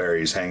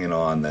dingleberries hanging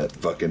on that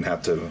fucking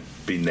have to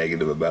be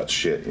negative about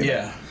shit.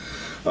 Yeah.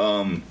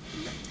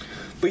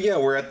 But yeah,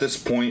 we're at this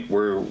point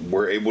where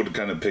we're able to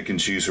kind of pick and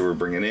choose who we're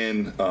bringing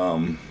in.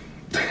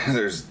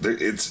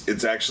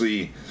 It's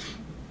actually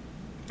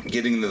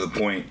getting to the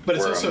point but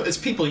it's also it's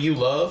people you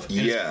love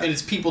and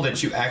it's people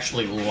that you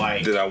actually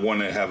like that I want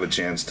to have a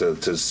chance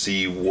to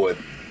see what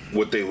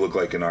they look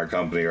like in our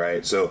company,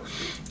 right? So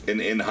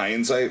in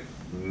hindsight,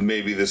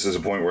 maybe this is a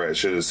point where I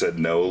should have said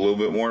no a little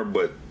bit more,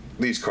 but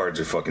these cards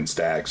are fucking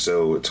stacked,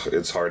 so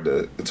it's hard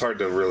to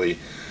really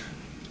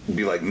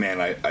be like, man,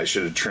 I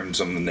should have trimmed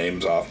some of the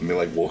names off and be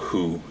like, well,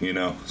 who,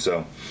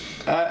 so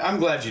I'm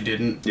glad you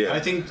didn't. I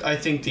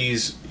think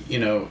these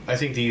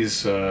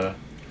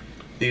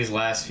these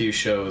last few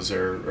shows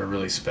are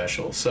really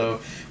special.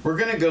 So we're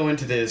going to go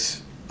into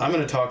this. I'm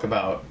going to talk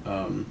about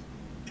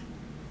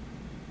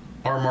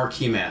our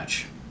marquee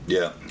match.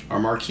 Yeah. Our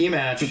marquee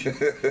match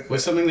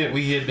was something that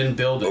we had been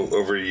building.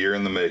 Over a year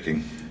in the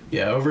making.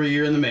 Yeah, over a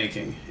year in the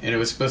making. And it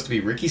was supposed to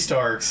be Ricky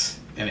Starks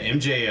and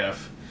MJF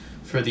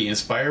for the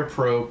Inspire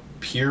Pro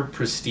Pure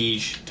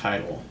Prestige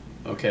title.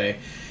 Okay?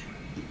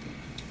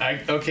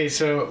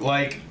 So,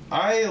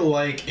 I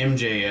like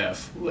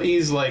MJF.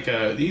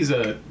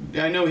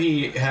 I know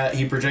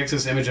he projects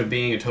this image of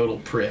being a total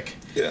prick.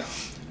 Yeah.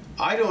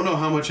 I don't know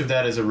how much of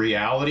that is a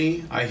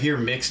reality. I hear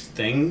mixed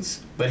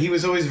things, but he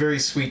was always very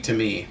sweet to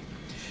me.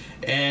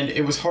 And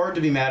it was hard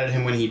to be mad at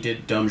him when he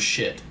did dumb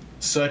shit,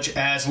 such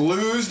as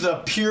lose the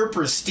Pure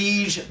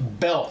Prestige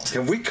belt.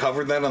 Have we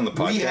covered that on the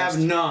podcast? We have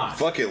not.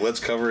 Fuck it, let's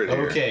cover it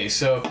here. Okay,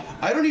 so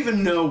I don't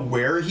even know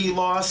where he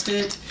lost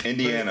it.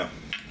 Indiana.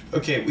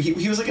 Okay,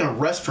 he was like in a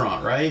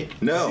restaurant, right?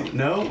 No.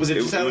 Was it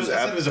just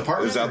outside of his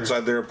apartment? It was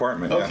outside their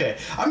apartment. Okay,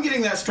 yeah. I'm getting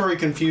that story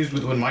confused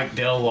with when Mike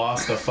Dell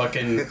lost the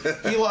fucking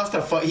he lost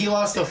the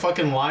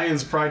fucking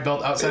Lions Pride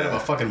belt outside of a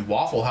fucking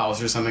Waffle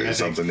House or something.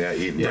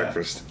 Eating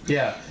breakfast.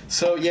 Yeah.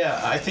 So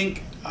I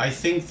think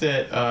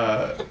that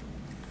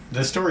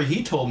the story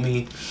he told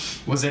me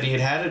was that he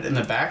had it in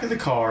the back of the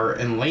car,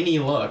 and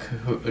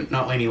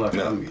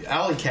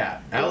Alley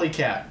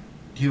Cat,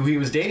 who he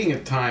was dating at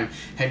the time,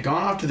 had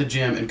gone off to the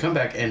gym and come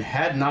back and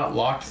had not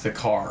locked the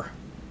car.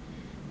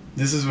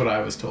 This is what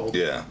I was told.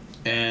 Yeah.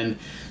 And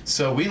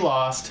so we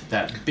lost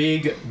that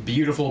big,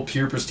 beautiful,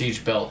 Pure Prestige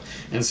belt.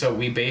 And so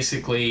we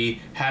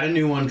basically had a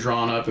new one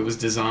drawn up. It was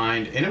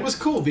designed. And it was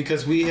cool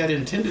because we had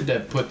intended to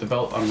put the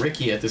belt on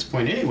Ricky at this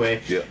point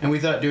anyway. Yeah. And we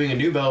thought doing a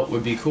new belt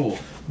would be cool.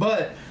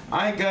 But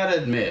I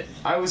gotta admit,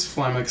 I was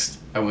flummoxed.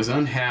 I was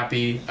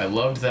unhappy. I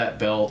loved that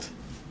belt.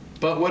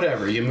 But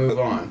whatever, you move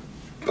on.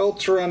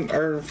 Belts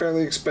are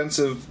fairly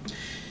expensive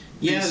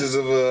pieces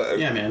of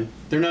man.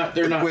 They're not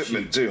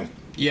equipment too.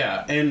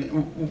 Yeah, and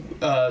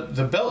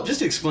the belt. Just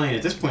to explain,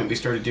 at this point we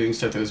started doing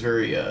stuff that was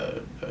very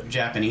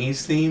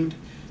Japanese themed.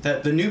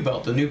 That the new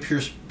belt, the new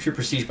pure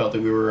prestige belt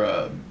that we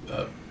were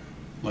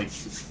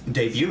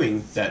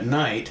debuting that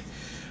night,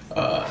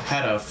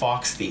 had a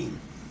fox theme,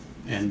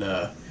 and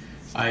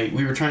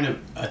we were trying to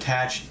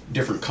attach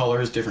different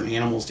colors, different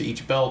animals to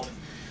each belt.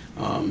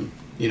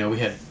 We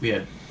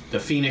had the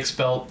Phoenix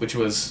belt, which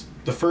was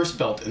the first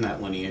belt in that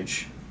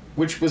lineage,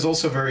 which was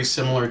also very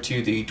similar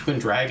to the Twin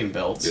Dragon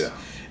belts. Yeah.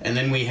 And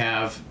then we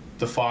have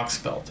the Fox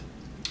belt.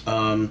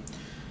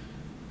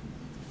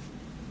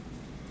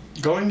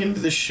 going into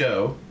the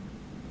show,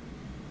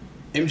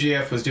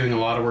 MJF was doing a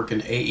lot of work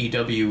in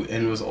AEW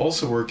and was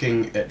also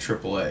working at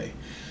AAA.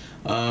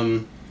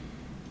 And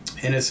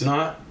it's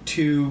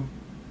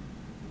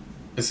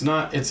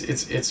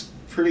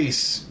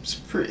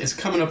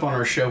coming up on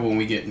our show when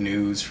we get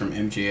news from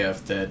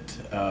MJF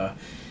that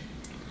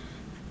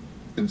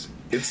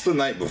it's the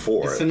night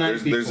before. It's the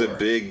night before.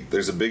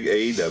 There's a big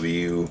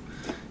AEW.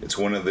 It's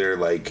one of their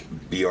like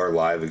BR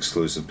Live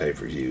exclusive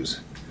pay-per-views,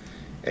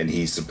 and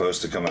he's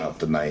supposed to come out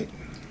the night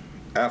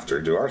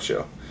after to our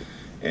show.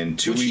 And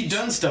 2 weeks. He'd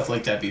done stuff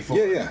like that before.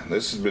 Yeah.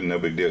 This has been no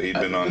big deal. He'd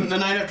been on the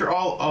night after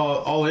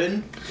All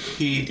In.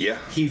 He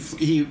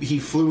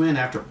flew in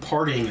after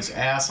partying his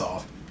ass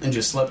off and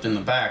just slept in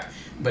the back,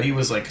 but he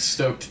was like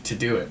stoked to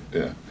do it.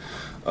 Yeah.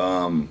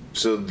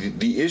 So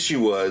the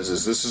issue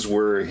is this is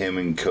where him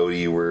and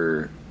Cody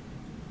were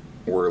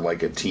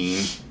like a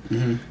team,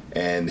 mm-hmm.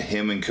 and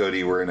him and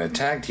Cody were in a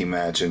tag team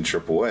match in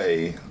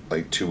AAA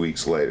like 2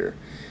 weeks later,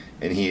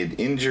 and he had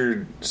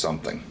injured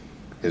something,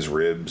 his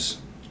ribs.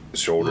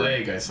 Shoulder,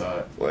 leg, I saw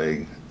it.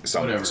 Leg,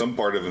 some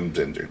part of him's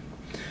injured.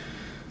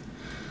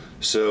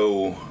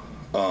 So,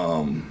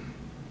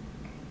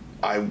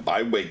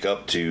 I wake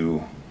up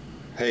to,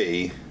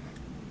 hey,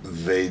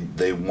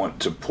 they want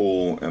to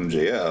pull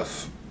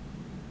MJF,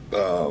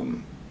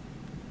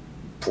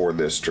 for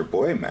this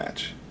AAA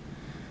match,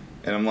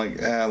 and I'm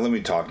like, let me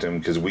talk to him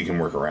because we can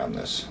work around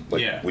this.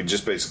 Like, we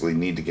just basically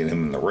need to get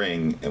him in the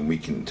ring and we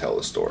can tell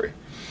a story.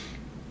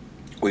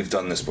 We've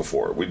done this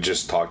before. We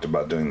just talked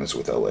about doing this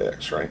with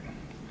LAX, right?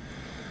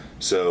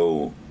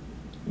 So,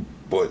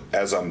 but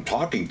as I'm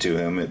talking to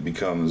him, it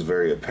becomes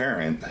very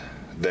apparent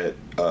that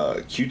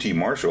QT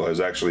Marshall has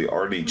actually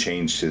already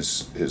changed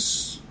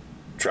his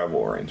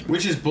travel arrangement.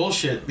 Which is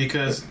bullshit,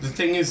 because the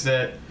thing is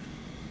that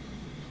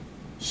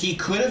he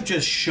could have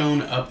just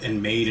shown up and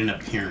made an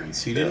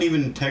appearance. He didn't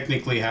even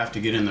technically have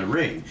to get in the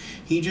ring.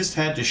 He just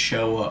had to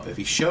show up. If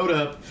he showed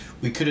up,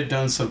 we could have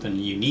done something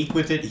unique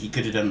with it. He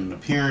could have done an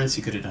appearance.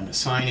 He could have done a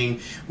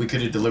signing. We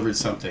could have delivered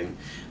something.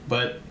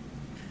 But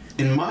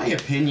in my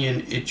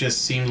opinion, it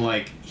just seemed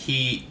like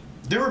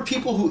there were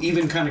people who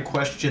even kind of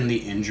questioned the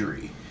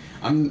injury.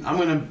 I'm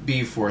going to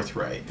be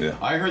forthright. Yeah.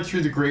 I heard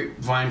through the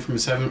grapevine from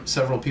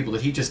several people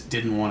that he just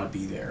didn't want to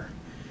be there.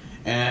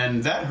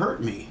 And that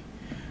hurt me.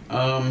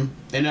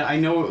 And I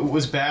know it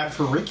was bad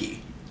for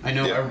Ricky. I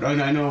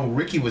know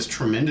Ricky was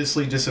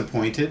tremendously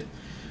disappointed.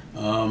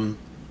 Granted,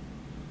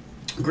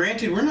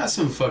 we're not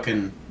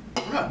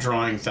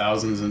drawing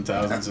thousands and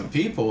thousands of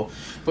people,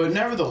 but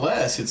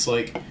nevertheless, it's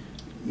like,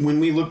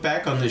 when we look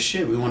back on this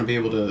shit, we want to be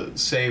able to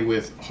say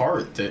with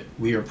heart that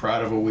we are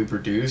proud of what we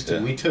produced,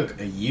 and we took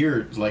a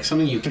year, like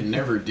something you can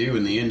never do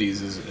in the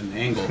indies is an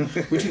angle.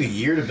 We took a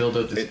year to build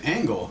up this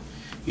angle.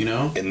 You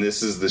know? And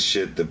this is the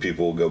shit that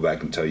people will go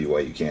back and tell you why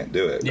you can't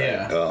do it.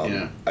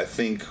 Right? I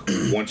think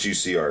once you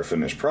see our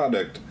finished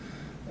product,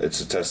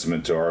 it's a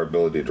testament to our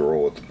ability to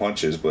roll with the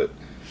punches, but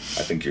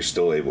I think you're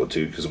still able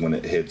to, because when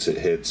it hits, it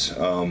hits.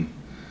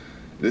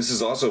 This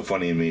is also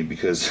funny to me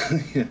because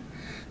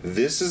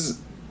this is,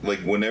 like,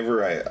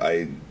 whenever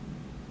I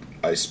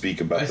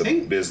speak about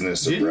the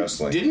business of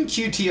wrestling. Didn't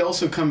QT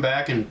also come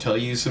back and tell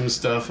you some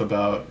stuff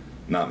about...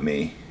 Not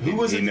me. He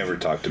never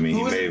talked to me.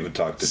 He may have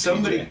talked to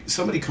somebody. TJ.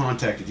 Somebody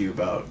contacted you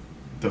about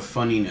the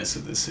funniness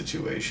of this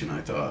situation, I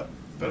thought,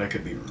 but I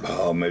could be wrong.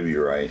 Oh, maybe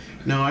you're right.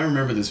 No, I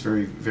remember this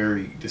very,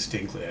 very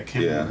distinctly. I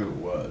can't remember who it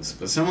was,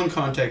 but someone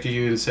contacted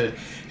you and said,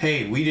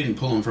 "Hey, we didn't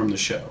pull him from the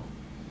show.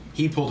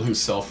 He pulled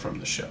himself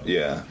from the show."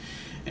 Yeah.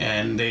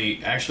 And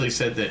they actually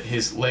said that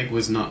his leg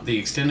was not, the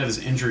extent of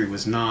his injury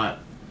was not.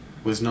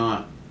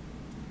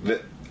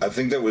 I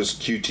think that was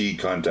QT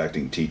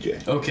contacting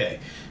TJ. Okay,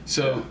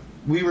 so. Yeah.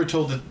 We were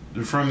told that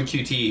from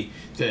QT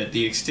that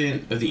the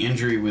extent of the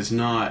injury was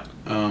not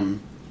as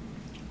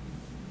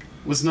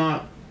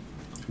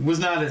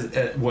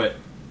what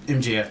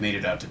MJF made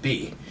it out to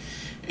be,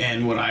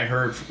 and what I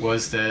heard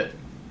was that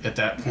at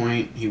that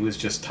point he was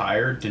just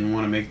tired, didn't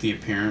want to make the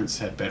appearance,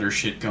 had better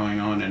shit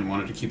going on, and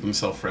wanted to keep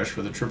himself fresh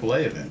for the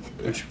AAA event.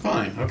 Which,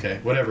 fine, okay,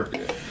 whatever.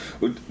 Yeah.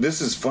 Well, this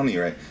is funny,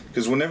 right?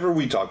 Because whenever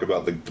we talk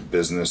about the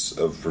business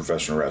of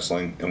professional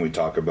wrestling and we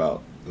talk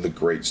about the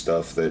great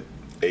stuff that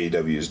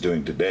AEW is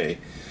doing today,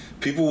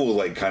 people will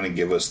like kind of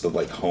give us the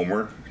like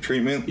Homer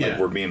treatment, like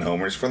we're being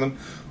homers for them.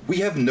 We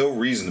have no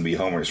reason to be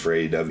homers for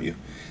AEW.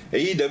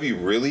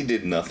 AEW really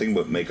did nothing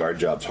but make our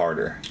jobs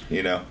harder,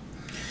 you know?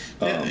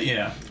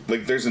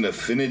 Like there's an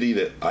affinity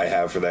that I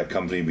have for that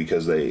company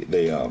because they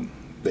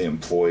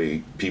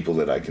employ people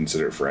that I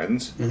consider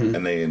friends, mm-hmm.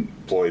 and they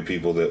employ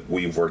people that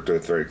we've worked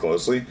with very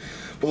closely.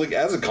 But like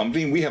as a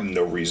company, we have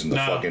no reason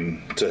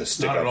to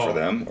stick up for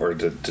them or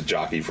to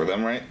jockey for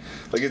them, right?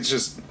 Like it's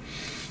just,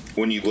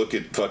 when you look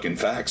at fucking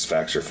facts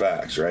are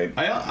facts, right?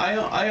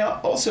 I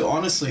also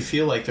honestly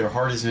feel like their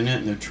heart is in it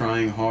and they're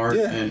trying hard,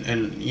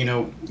 and you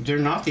know, they're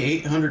not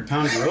the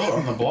 800-pound gorilla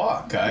on the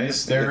block,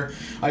 guys.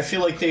 I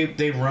feel like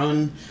they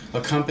run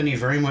a company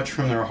very much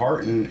from their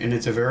heart, and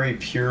it's a very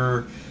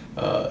pure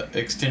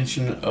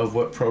extension of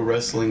what pro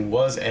wrestling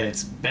was at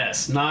its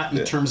best. Not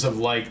in terms of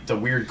like the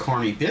weird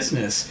carny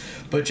business,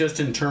 but just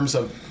in terms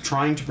of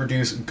trying to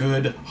produce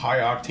good, high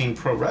octane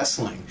pro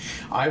wrestling.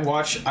 I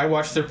watch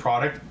their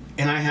product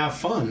and I have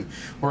fun.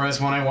 Whereas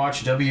when I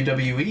watch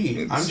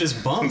WWE, I'm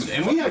just bummed.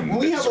 And we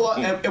have a lot,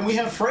 and we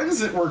have friends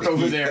that work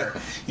over there,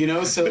 you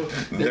know. So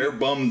they're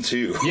bummed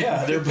too.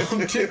 Yeah, they're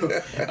bummed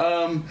too.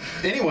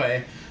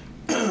 Anyway,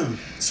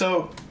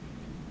 so.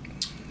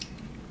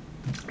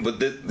 But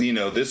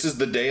this is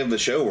the day of the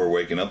show. We're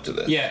waking up to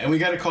this. Yeah, and we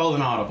got to call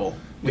an audible.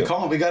 We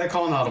got to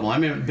call an audible. I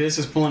mean, Biz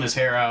is pulling his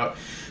hair out,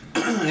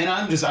 and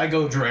I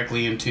go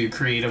directly into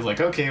creative. Like,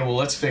 okay, well,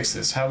 let's fix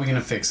this. How are we going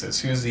to fix this?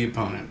 Who's the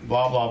opponent?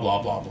 Blah blah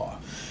blah blah blah.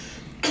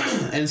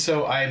 And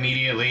so I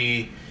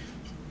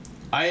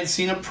had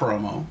seen a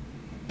promo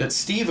that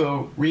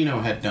Steve-O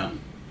Reno had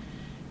done,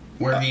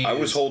 where I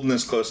was holding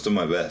this close to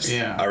my vest.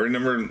 Yeah, I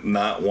remember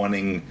not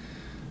wanting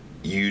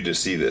you to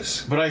see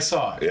this, but I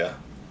saw it. Yeah.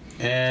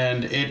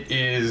 And it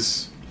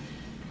is,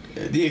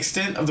 the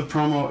extent of the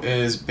promo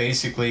is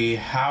basically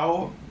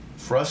how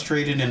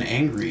frustrated and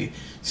angry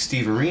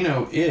Steve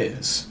Reno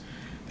is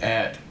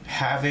at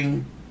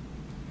having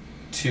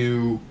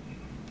to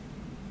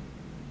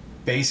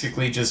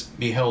basically just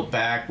be held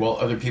back while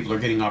other people are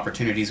getting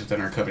opportunities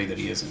within our company that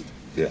he isn't.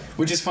 Yeah.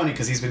 Which is funny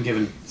because he's been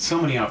given so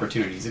many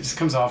opopportunities. It just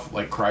comes off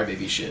like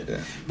crybaby shit.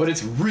 Yeah. But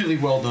it's really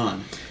well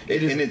done.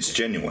 And it's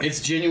genuine. It's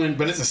genuine,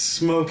 but it's a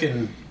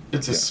smoking...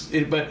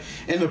 but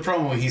in the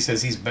promo he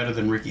says he's better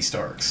than Ricky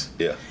Starks.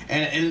 Yeah.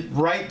 And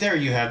right there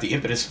you have the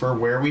impetus for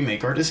where we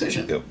make our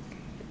decision. Yep.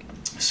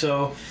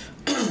 So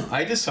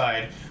I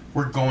decide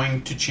we're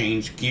going to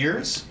change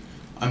gears.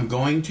 I'm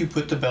going to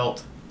put the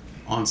belt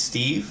on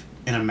Steve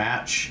in a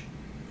match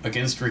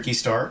against Ricky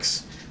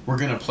Starks. We're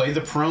going to play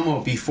the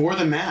promo before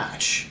the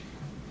match.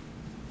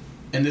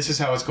 And this is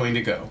how it's going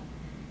to go.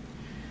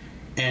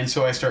 And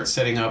so I start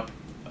setting up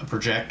a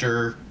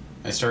projector.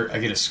 I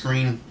get a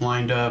screen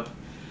lined up.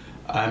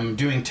 I'm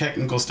doing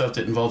technical stuff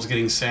that involves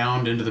getting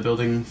sound into the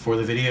building for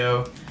the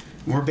video.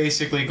 We're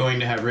basically going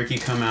to have Ricky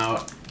come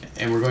out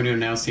and we're going to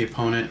announce the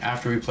opponent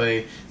after we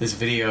play this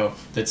video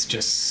that's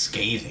just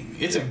scathing.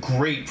 It's a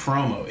great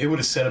promo. It would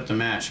have set up the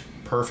match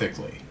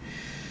perfectly.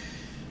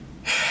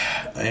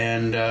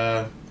 And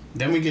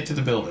then we get to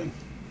the building.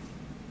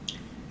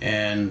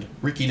 And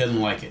Ricky doesn't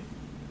like it.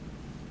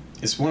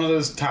 It's one of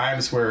those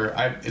times where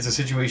it's a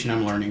situation I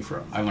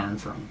learn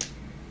from.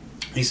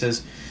 He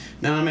says,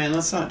 "No, man,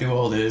 let's not do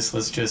all this.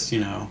 Let's just,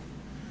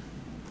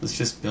 let's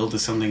just build to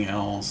something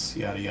else,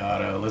 yada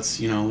yada. Let's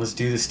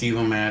do the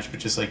Steve-O match, but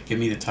just like give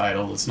me the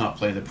title. Let's not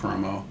play the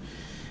promo."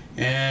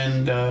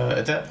 And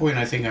at that point,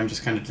 I think I'm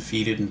just kind of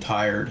defeated and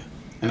tired.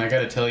 And I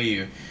got to tell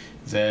you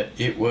that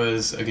it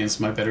was against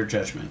my better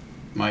judgment.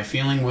 My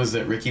feeling was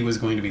that Ricky was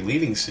going to be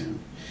leaving soon,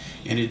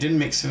 and it didn't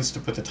make sense to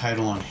put the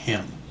title on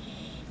him.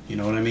 You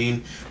know what I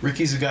mean?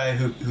 Ricky's a guy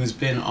who's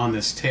been on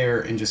this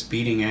tear and just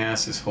beating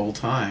ass this whole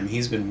time.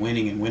 He's been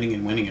winning and winning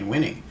and winning and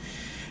winning.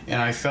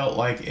 And I felt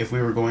like if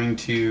we were going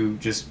to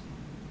just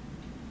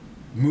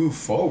move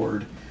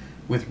forward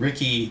with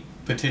Ricky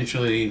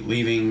potentially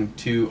leaving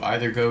to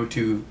either go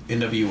to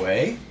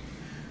NWA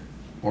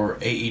or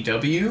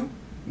AEW,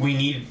 we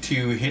needed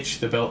to hitch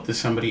the belt to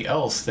somebody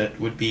else that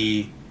would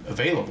be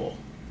available.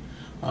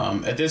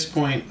 At this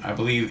point, I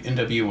believe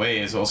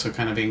NWA is also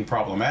kind of being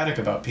problematic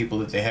about people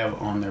that they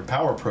have on their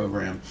power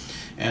program,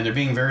 and they're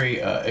being very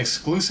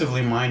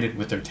exclusively minded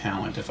with their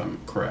talent, if I'm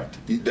correct.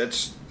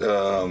 That's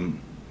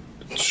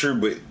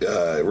true,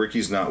 but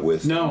Ricky's not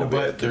with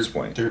NWA at this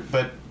point.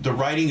 But the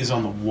writing is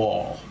on the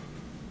wall.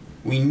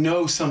 We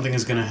know something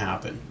is going to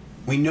happen.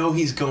 We know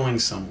he's going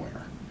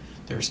somewhere.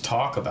 There's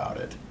talk about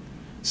it.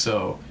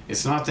 So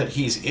it's not that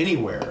he's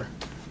anywhere.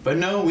 But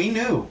no, we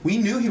knew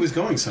he was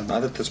going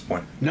somewhere. Not at this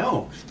point.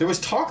 No, there was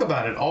talk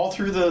about it all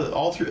through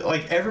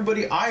like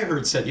everybody I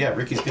heard said, yeah,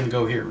 Ricky's going to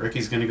go here,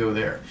 Ricky's going to go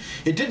there.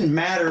 It didn't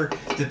matter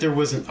that there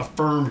wasn't a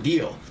firm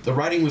deal. The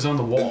writing was on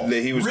the wall.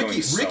 He was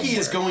Ricky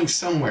is going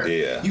somewhere.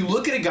 Yeah. You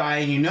look at a guy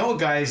and you know a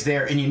guy is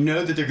there and you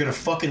know that they're going to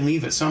fucking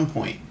leave at some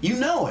point. You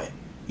know it.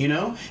 You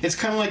know? It's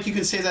kind of like you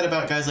can say that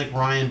about guys like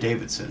Ryan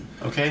Davidson,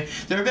 okay?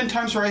 There have been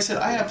times where I said,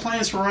 I have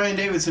plans for Ryan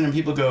Davidson, and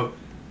people go,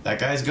 that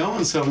guy's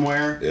going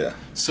somewhere. Yeah.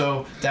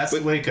 So that's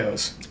the way it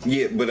goes.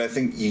 Yeah, but I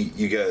think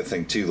you got to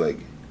think too, like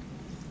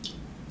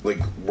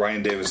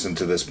Ryan Davidson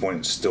to this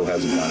point still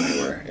hasn't gone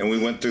anywhere. And we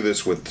went through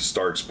this with the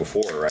Starks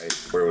before, right?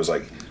 Where it was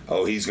like,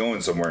 oh, he's going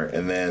somewhere,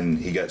 and then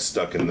he got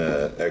stuck in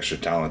the extra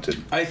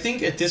talented. I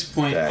think at this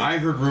point, I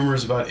heard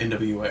rumors about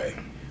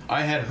NWA.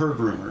 I had heard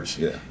rumurs.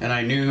 Yeah. And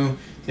I knew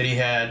that he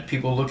had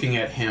people looking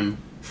at him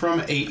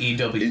from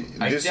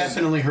AEW. I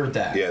definitely heard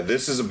that. Yeah,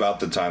 this is about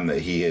the time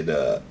that he had...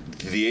 the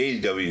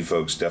AEW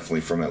folks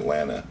definitely from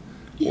Atlanta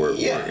were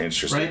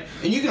interested. Right?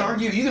 And you can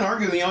argue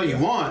with me all you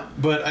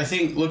want, but I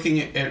think looking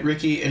at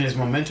Ricky and his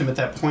momentum at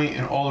that point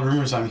and all the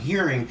rumors I'm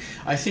hearing,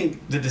 I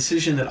think the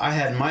decision that I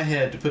had in my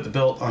head to put the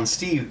belt on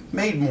Steve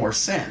made more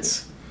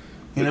sense.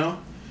 You know?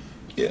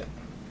 Yeah.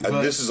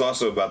 This is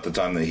also about the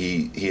time that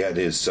he had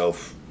his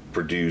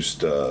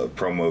produced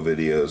promo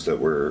videos that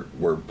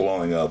were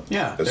blowing up.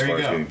 Yeah, as there far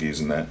you as go. getting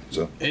views in that.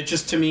 So It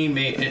just to me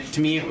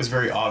it was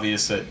very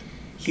obvious that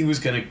he was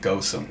going to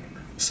go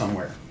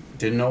somewhere.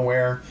 Didn't know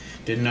where,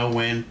 didn't know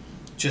when.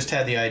 Just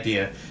had the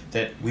idea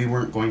that we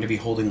weren't going to be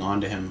holding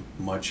on to him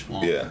much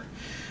longer.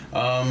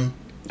 yeah,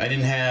 I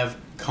didn't have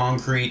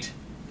concrete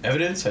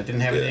evidence. I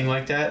didn't have anything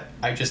like that.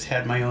 I just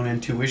had my own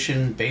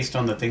intuition based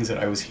on the things that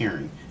I was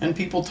hearing. And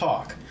people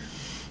talk.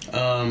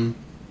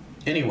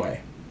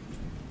 Anyway,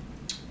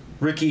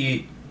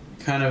 Ricky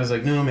kind of was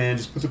like, no, man,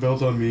 just put the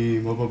belt on me,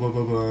 blah, blah, blah,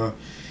 blah, blah.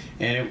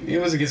 And it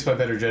was against my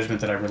better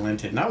judgment that I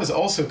relented. And I was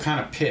also kind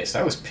of pissed.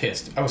 I was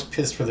pissed. I was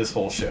pissed for this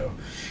whole show.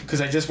 Because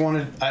I just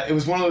wanted... it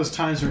was one of those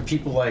times where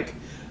people, like,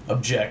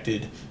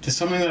 objected to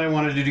something that I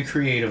wanted to do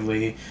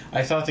creatively.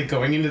 I thought that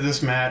going into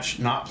this match,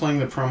 not playing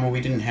the promo, we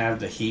didn't have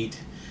the heat.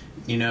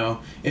 You know?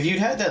 If you'd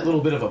had that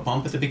little bit of a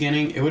bump at the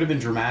beginning, it would have been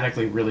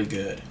dramatically really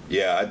good.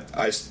 yeah.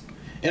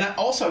 And I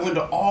went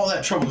to all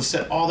that trouble to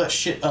set all that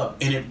shit up,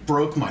 and it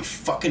broke my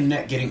fucking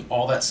neck getting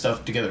all that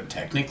stuff together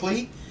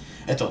technically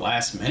at the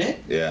last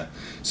minute. Yeah.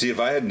 See, if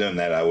I had done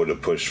that, I would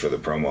have pushed for the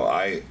promo.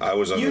 I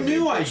was under You the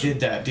knew I impression... did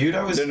that, dude.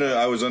 No,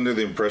 I was under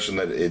the impression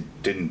that it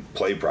didn't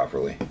play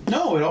properly.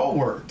 No, it all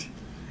worked.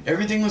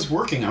 Everything was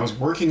working. I was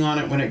working on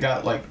it when it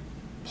got, like,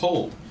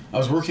 pulled. I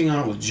was working on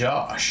it with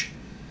Josh.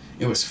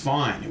 It was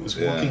fine. It was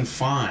working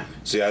fine.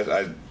 See,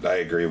 I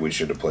agree we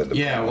should have played the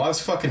Yeah, promo. well, I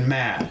was fucking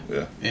mad.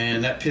 Yeah.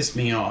 And that pissed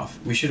me off.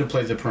 We should have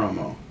played the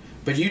promo.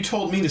 But you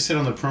told me to sit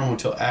on the promo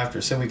till after,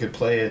 said we could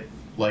play it,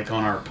 like,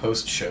 on our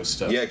post-show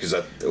stuff. Yeah, because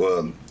that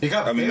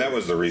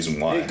was the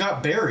reason why. It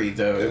got buried,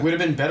 though. Yeah. It would have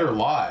been better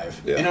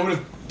live. Yeah. And I would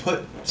have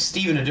put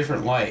Steve in a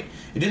different light.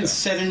 It didn't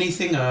set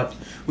anything up.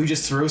 We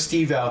just throw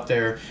Steve out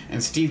there,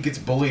 and Steve gets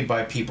bullied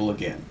by people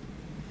again.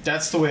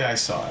 That's the way I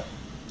saw it.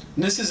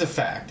 And this is a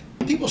fact.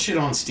 People shit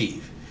on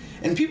Steve.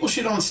 And people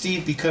shit on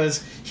Steve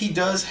because he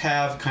does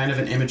have kind of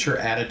an immature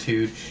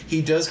attitude.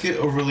 He does get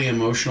overly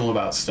emotional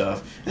about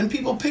stuff. And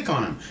people pick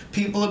on him.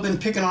 People have been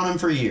picking on him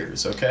for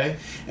years, okay?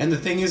 And the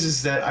thing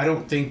is that I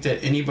don't think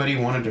that anybody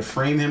wanted to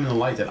frame him in the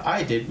light that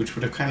I did, which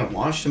would have kind of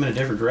launched him in a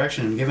different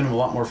direction and given him a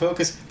lot more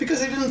focus, because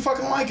they didn't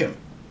fucking like him.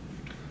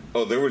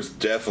 Oh, there was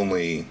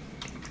definitely...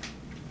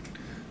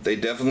 They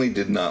definitely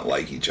did not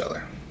like each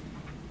other.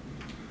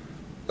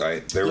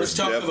 Right? Let's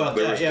talk about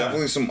there that, was yeah.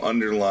 definitely some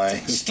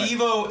underlying...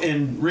 Steve-O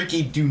and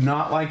Ricky do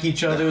not like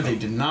each other. They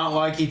did not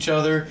like each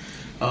other.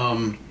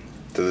 To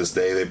this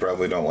day, they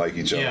probably don't like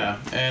each other. Yeah,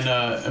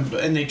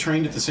 and they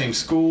trained at the same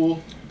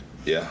school.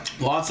 Yeah.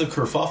 Lots of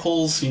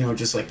kerfuffles,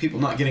 just like people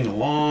not getting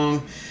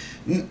along.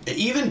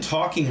 Even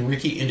talking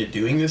Ricky into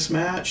doing this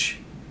match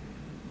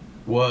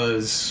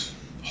was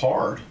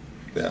hard.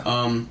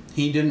 Yeah.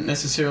 He didn't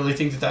necessarily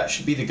think that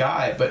should be the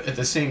guy, but at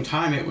the same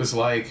time, it was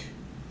like...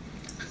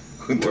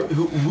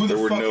 Who there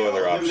were no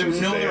other options.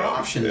 There were no other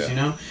options,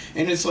 yeah.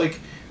 And it's like...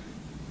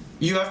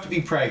 You have to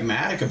be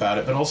pragmatic about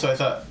it, but also I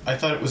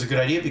thought it was a good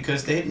idea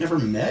because they had never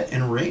met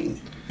in a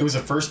ring. It was a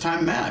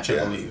first-time match,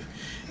 I believe.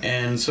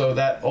 And so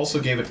that also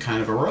gave it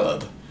kind of a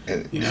rub.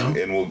 And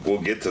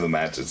we'll get to the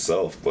match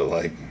itself, but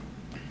like...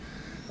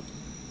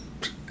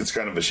 It's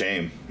kind of a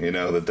shame,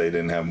 that they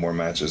didn't have more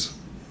matches.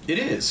 It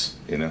is.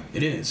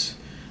 It is.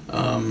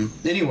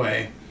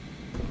 Anyway,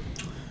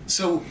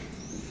 so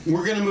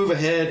we're gonna move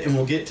ahead and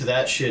we'll get to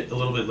that shit a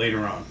little bit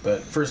later on.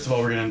 But first of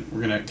all, we're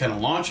gonna kind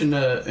of launch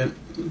into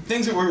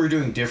things that we were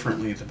doing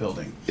differently at the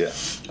building. Yeah.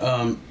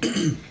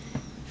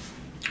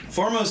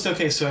 Foremost,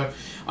 okay, so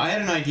I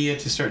had an idea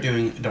to start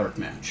doing a dark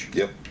match.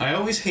 Yep. I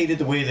always hated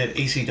the way that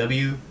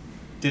ACW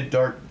did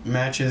dark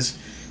matches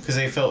because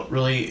they felt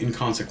really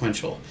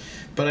inconsequential.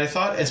 But I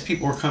thought as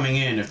people were coming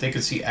in, if they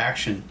could see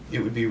action, it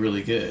would be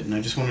really good. And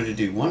I just wanted to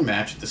do one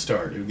match at the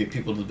start. It would get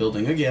people to the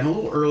building again a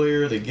little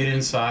earlier. They'd get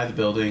inside the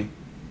building.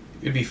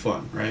 It'd be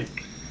fun, right?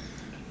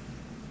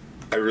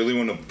 I really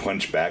want to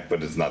punch back,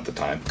 but it's not the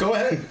time. Go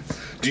ahead.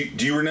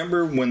 Do you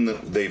remember when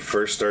they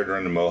first started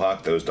running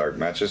Mohawk, those dark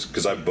matches?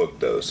 Because I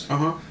booked those.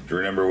 Uh-huh. Do you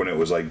remember when it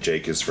was like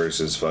Jacobs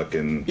versus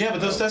fucking... Yeah,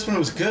 but that's when it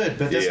was good,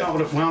 but that's not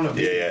what it wound up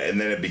being. Yeah, and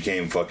then it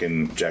became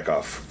fucking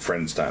Jack-Off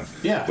Friends time.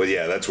 Yeah. But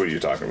yeah, that's what you're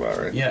talking about,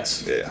 right?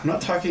 Yes. Yeah. I'm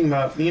not talking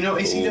about...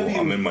 ACW... Ooh,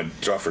 I'm in my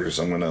duffers.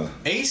 I'm going to...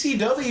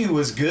 ACW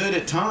was good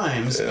at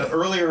times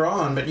earlier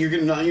on, but you're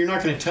not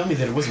going to tell me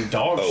that it wasn't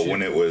dog shit. Oh,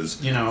 when it was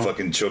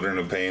fucking Children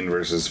of Pain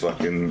versus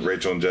fucking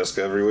Rachel and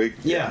Jessica every week?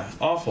 Yeah,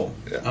 awful.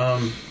 Yeah.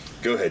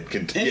 Go ahead.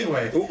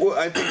 Anyway. Yeah. Well,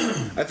 I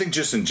think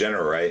just in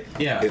general, right?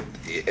 Yeah.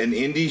 An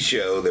indie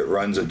show that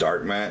runs a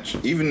dark match,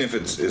 even if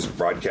it's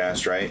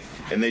broadcast, right?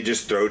 And they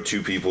just throw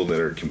two people that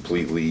are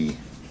completely,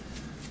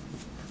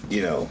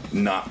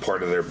 not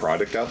part of their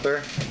product out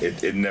there,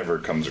 it never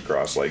comes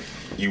across like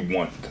you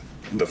want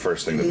the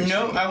first thing to be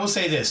No, seen. I will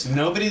say this.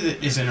 Nobody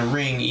that is in a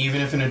ring, even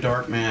if in a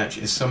dark match,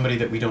 is somebody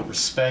that we don't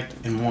respect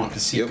and want to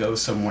see go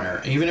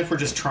somewhere. Even if we're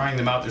just trying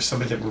them out, there's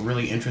somebody that we're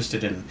really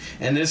interested in.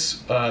 And this,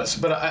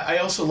 but I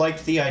also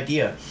liked the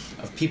idea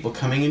of people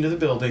coming into the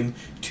building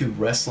to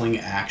wrestling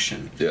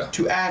action. Yeah.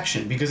 To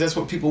action, because that's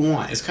what people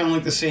want. It's kind of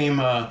like the same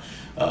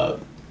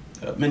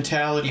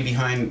mentality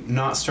behind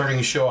not starting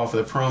a show off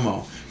with a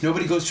promo.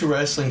 Nobody goes to a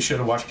wrestling show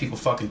to watch people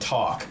fucking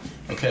talk,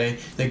 okay?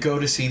 They go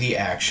to see the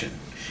action.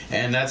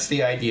 And that's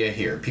the idea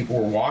here. People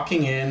were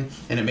walking in,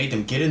 and it made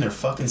them get in their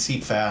fucking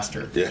seat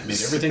faster. Yes. It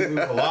made everything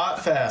move a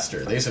lot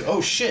faster. They said,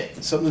 oh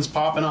shit, something's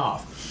popping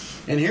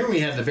off. And here we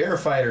have the Bear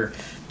Fighter,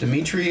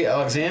 Dmitry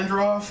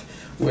Alexandrov,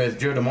 with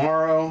Joe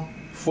DeMauro,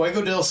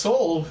 Fuego del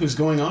Sol, who's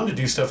going on to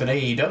do stuff in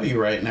AEW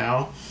right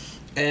now,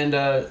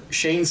 and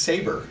Shane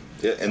Saber.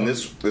 Yeah, and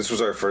this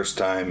was our first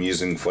time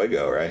using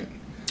Fuego, right?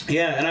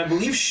 Yeah, and I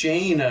believe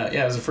Shane,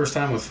 it was the first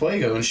time with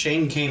Fuego, and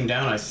Shane came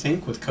down, I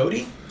think, with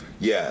Cody.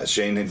 Yeah,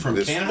 Shane had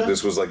From Canada?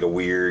 This was like a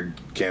weird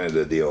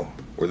Canada deal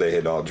where they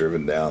had all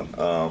driven down.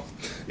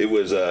 It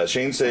was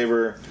Shane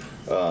Saber,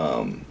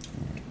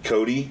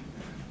 Cody,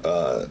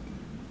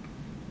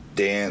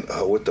 Dan.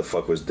 Oh, what the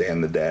fuck was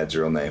Dan the Dad's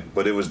real name?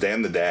 But it was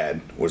Dan the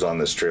Dad was on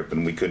this trip,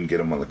 and we couldn't get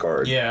him on the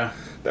card. Yeah.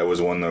 That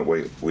was one that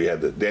we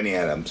had Danny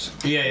Adams.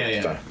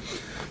 Yeah.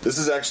 This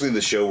is actually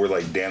the show where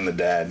like Dan the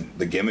Dad,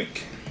 the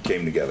gimmick,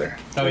 came together.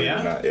 Oh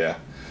yeah. Not, yeah.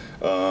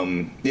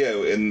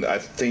 And I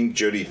think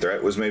Jody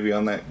Threat was maybe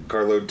on that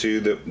carload too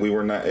that we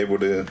were not able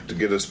to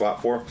get a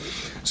spot for.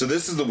 So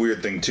this is the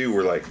weird thing too.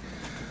 We're like,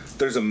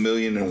 there's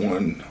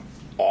 1,000,001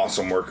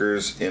 awesome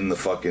workers in the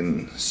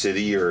fucking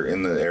city or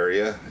in the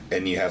area,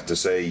 and you have to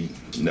say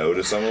no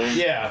to some of them.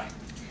 Yeah.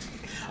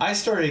 I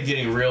started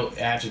getting real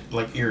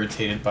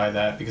irritated by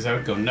that because I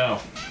would go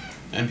no.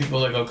 And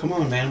people would go, come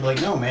on, man. I'm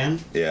like, no, man.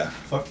 Yeah.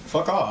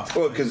 Fuck off.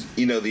 Well, because,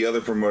 the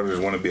other promoters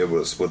want to be able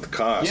to split the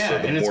cost. Yeah, so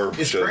the and more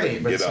it's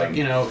great. But it's like,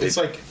 it's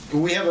like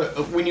we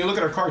have when you look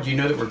at our card, you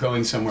know that we're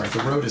going somewhere.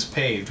 The road is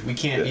paved. We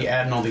can't be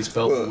adding all these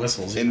bells and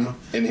whistles, and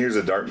here's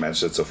a dark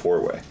match that's a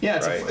 4-way. Yeah,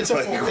 it's a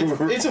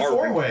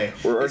 4-way.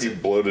 We're already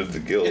bloated the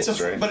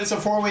gills, right? But it's a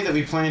 4-way that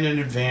we planned in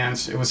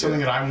advance. It was something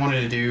that I wanted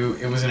to do.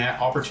 It was an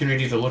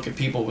opportunity to look at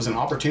people. It was an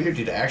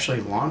opportunity to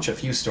actually launch a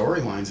few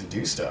storylines and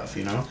do stuff,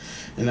 And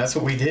that's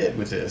what we did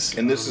with this.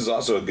 And this is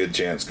also a good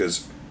chance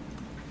because,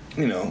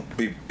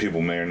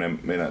 people may or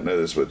may not know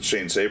this, but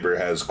Shane Saber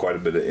has quite a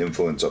bit of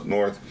influence up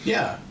north.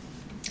 Yeah.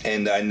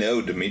 And I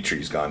know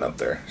Dimitri's gone up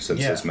there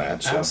since this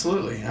match. So.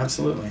 Absolutely.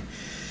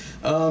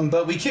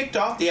 But we kicked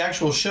off the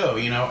actual show.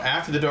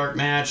 After the dark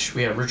match,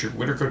 we had Richard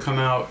Whitaker come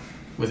out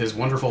with his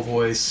wonderful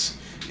voice,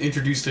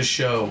 introduce the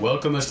show,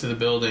 welcome us to the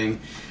building.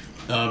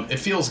 It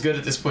feels good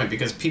at this point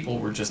because people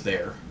were just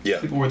there. Yeah.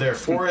 People were there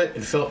for it.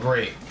 It felt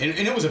great. And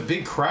it was a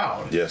big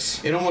crowd.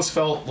 Yes. It almost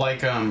felt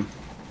like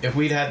if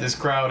we'd had this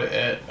crowd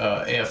at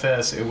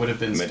AFS, it would have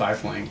been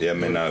stifling. Yeah, it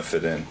may not have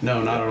fit in.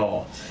 No, not at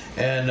all.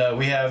 And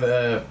we have...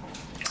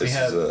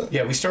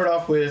 we start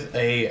off with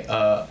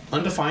a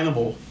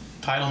undefinable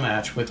title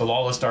match with the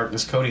Lawless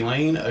Darkness Cody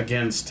Lane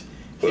against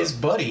his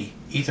buddy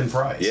Ethan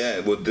Price.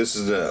 Yeah, well, this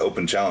is an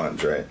open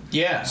challenge, right?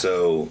 Yeah.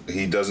 So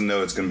he doesn't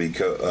know it's going to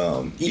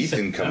be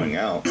Ethan coming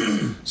out.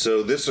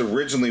 So this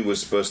originally was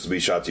supposed to be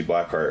Shotzi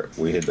Blackheart.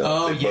 We had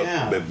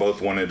they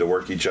both wanted to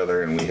work each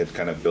other, and we had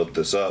kind of built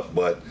this up,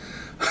 but.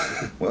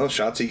 Well,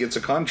 Shotzi gets a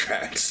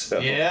contract.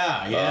 So,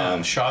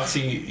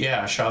 Shotzi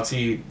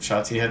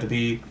had to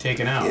be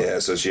taken out. Yeah,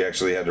 so she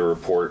actually had to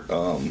report.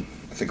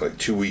 I think like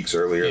 2 weeks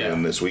earlier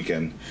than this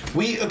weekend.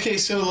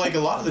 So like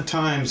a lot of the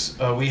times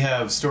we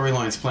have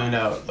storylines planned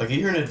out like a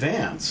year in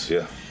advance.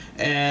 Yeah.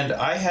 And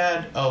I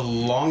had a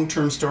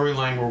long-term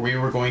storyline where we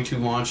were going to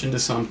launch into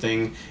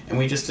something, and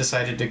we just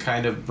decided to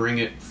kind of bring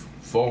it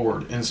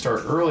forward and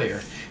start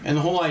earlier. And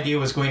the whole idea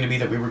was going to be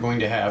that we were going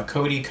to have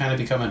Cody kind of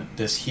become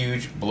this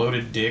huge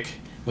bloated dick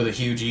with a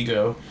huge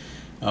ego,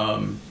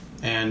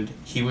 and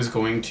he was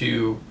going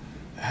to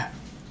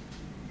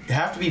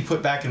have to be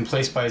put back in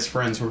place by his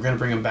friends. We were going to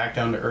bring him back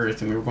down to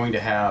earth, and we were going to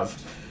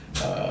have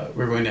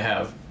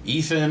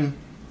Ethan,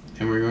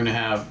 and we were going to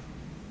have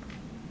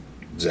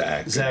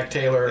Zach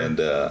Taylor,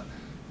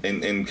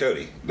 and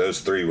Cody. Those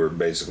three were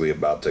basically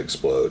about to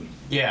explode.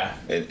 Yeah,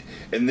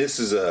 and this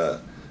is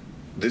a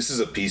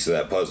piece of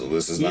that puzzle.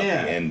 This is not the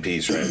end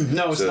piece, right?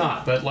 No, it's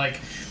not. But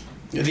like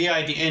the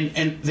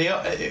idea,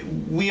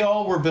 we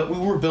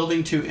were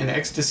building to an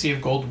ecstasy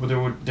of gold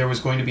where there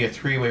was going to be a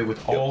 3-way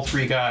with all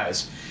three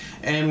guys.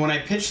 And when I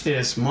pitched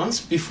this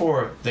months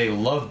before, they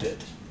loved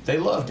it.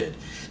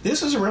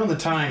 This was around the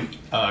time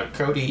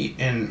Cody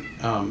and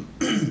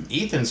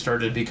Ethan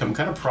started to become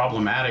kind of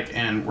problematic,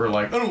 and we're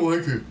like, I don't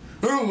like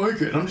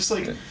it. And I'm just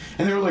like,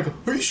 and they were like,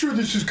 are you sure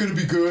this is going to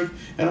be good?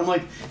 And I'm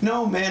like,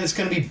 no, man, it's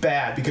going to be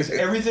bad because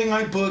everything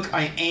I book,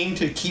 I aim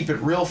to keep it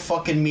real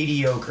fucking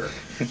mediocre.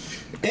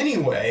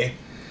 Anyway,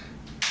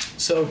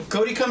 so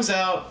Cody comes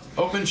out,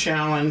 open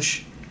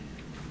challenge.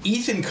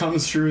 Ethan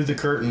comes through the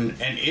curtain,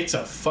 and it's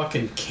a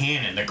fucking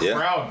cannon.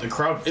 The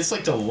crowd, it's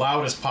like the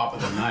loudest pop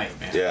of the night,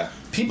 man. Yeah.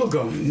 People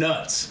go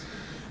nuts.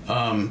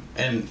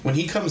 And when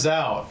he comes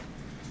out,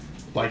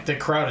 like the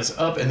crowd is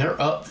up, and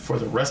they're up for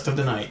the rest of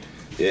the night.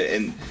 Yeah,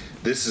 and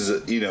this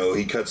is,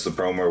 he cuts the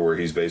promo where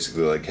he's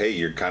basically like, hey,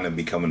 you're kind of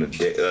becoming a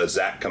dick.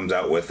 Zach comes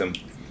out with him.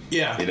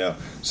 Yeah.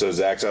 So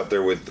Zach's out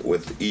there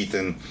with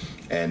Ethan,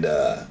 and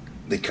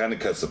they kind of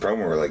cuts the promo.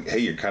 We're like, hey,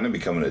 you're kind of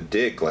becoming a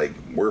dick. Like,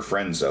 we're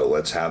friends though.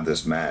 Let's have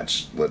this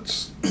match.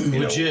 Let's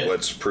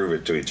let's prove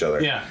it to each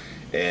other. Yeah.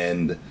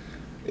 And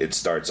it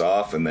starts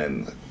off, and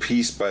then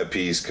piece by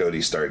piece,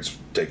 Cody starts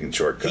taking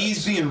shortcuts.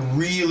 He's being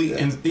really,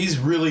 and he's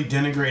really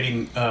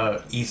denigrating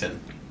Ethan,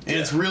 and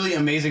it's really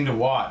amazing to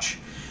watch.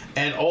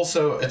 And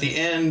also at the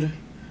end,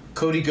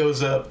 Cody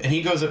goes up, and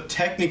he goes up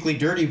technically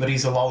dirty, but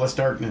he's a Lawless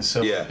Darkness,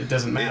 so it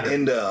doesn't matter.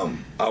 And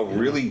I'll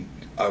really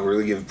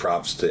give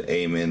props to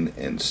Eamon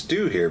and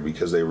Stu here,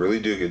 because they really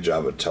do a good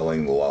job of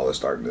telling the Lawless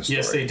Darkness story.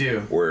 Yes, they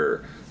do.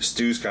 Where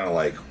Stu's kind of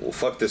like, well,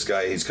 fuck this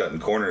guy, he's cutting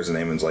corners, and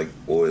Eamon's like,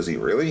 well, is he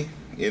really?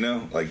 You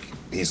know, like,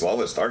 he's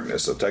Lawless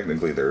Darkness, so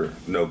technically there are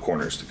no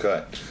corners to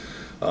cut.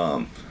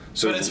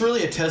 So, but it's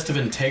really a test of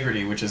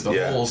integrity, which is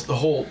the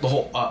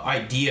whole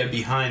idea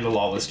behind the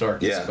Lawless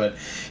Darkness. Yeah. But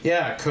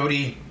yeah,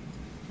 Cody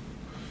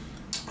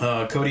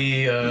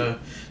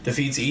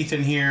defeats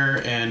Ethan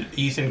here, and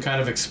Ethan kind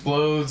of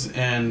explodes,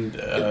 and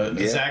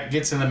Zach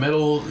gets in the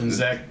middle, and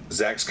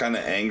Zach's kind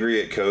of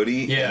angry at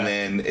Cody, and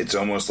then it's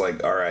almost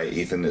like, all right,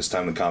 Ethan, it's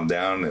time to calm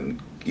down,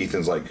 and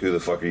Ethan's like, who the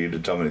fuck are you to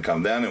tell me to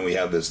calm down? And we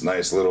have this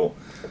nice little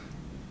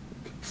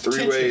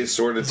three-way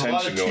sort of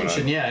tension going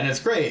on. Yeah, and it's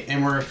great.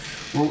 And we're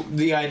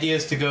the idea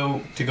is to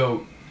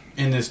go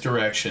in this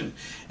direction.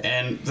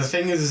 And the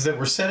thing is that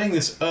we're setting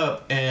this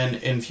up, and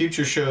in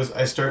future shows,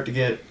 I start to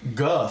get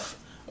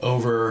guff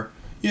over,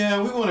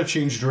 yeah, we want to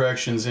change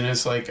directions. And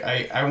it's like,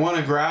 I want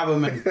to grab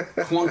them and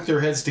clunk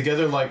their heads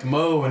together like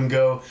Mo and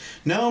go,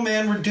 no,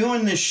 man, we're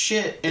doing this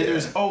shit, and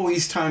there's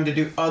always time to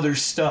do other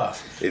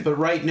stuff. But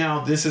right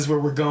now, this is where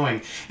we're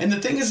going. And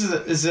the thing is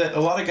that a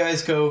lot of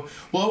guys go,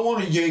 well, I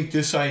want to yank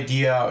this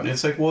idea out. And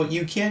it's like, well,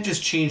 you can't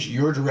just change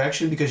your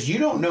direction, because you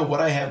don't know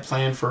what I have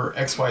planned for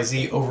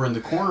XYZ over in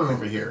the corner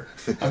over here.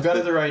 I've got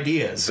other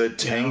ideas. The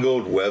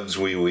tangled webs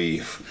we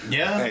weave.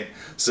 Yeah. Right?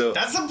 So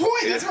that's the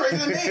point. That's right in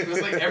the name.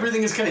 It's like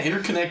everything is kind of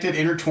interconnected,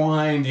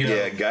 intertwined. You know?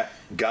 Yeah,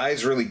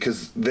 guys really,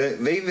 because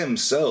they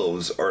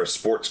themselves are a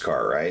sports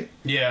car, right?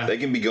 Yeah. They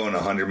can be going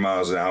 100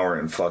 miles an hour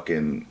and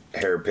fucking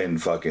hairpin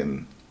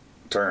fucking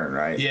turn,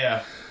 right?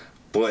 Yeah.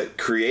 But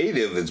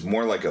creative is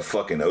more like a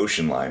fucking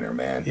ocean liner,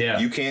 man. Yeah.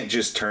 You can't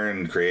just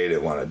turn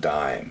creative on a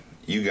dime.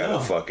 You gotta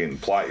fucking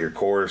plot your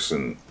course,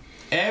 and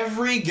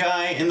every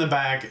guy in the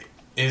back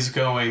is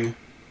going,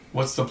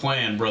 what's the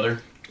plan,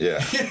 brother?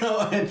 Yeah. You know,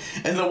 and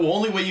the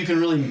only way you can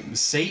really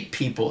sate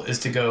people is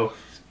to go,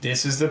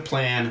 this is the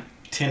plan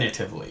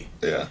tentatively.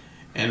 Yeah.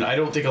 And I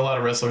don't think a lot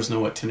of wrestlers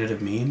know what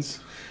tentative means.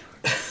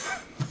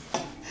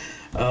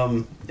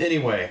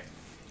 Anyway,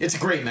 it's a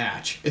great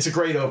match. It's a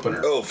great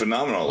opener. Oh,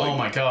 phenomenal. Oh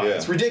my God. Yeah.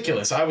 It's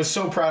ridiculous. I was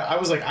so proud. I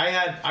was like,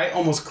 I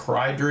almost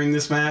cried during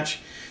this match,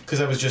 because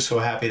I was just so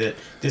happy that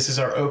this is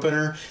our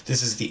opener.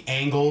 This is the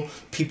angle.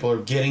 People are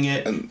getting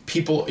it. And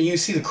you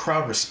see the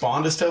crowd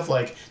respond to stuff.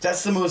 Like,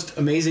 that's the most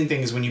amazing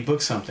thing, is when you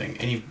book something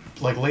and you've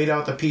like laid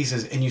out the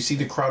pieces and you see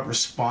the crowd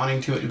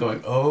responding to it and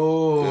going,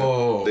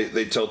 oh. Yeah.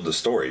 They told the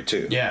story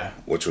too. Yeah.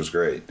 Which was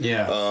great.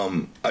 Yeah.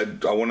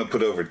 I want to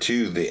put over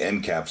too the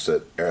end caps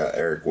that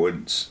Eric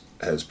Woods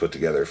has put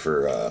together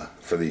for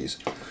these.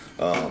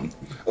 And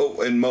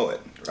Moet,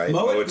 right?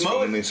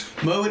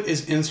 Moet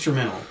is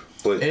instrumental.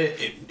 But,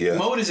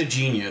 Moet is a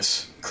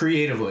genius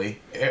creatively.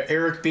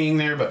 Eric being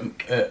there, but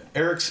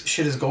Eric's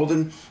shit is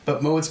golden.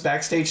 But Moet's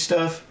backstage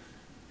stuff,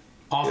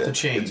 off the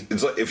chain.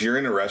 It's like if you're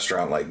in a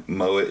restaurant, like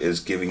Moet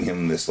is giving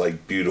him this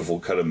like beautiful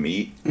cut of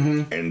meat,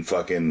 and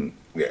fucking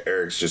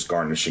Eric's just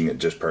garnishing it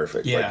just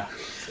perfect. Yeah,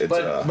 like,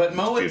 but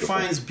Moet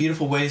finds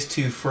beautiful ways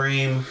to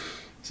frame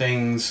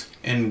things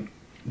in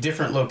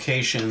different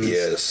locations.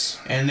 Yes.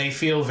 And they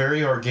feel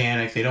very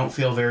organic. They don't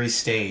feel very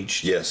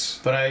staged. Yes.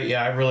 But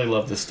I really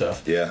love this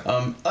stuff. Yeah.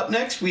 Up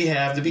next, we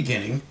have the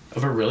beginning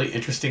of a really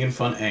interesting and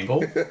fun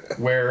angle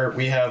where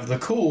we have the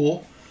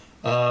Cool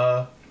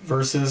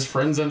versus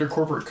Friends Under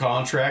Corporate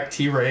Contract,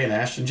 T-Ray and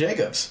Ashton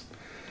Jacobs.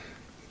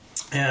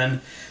 And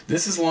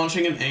this is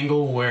launching an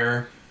angle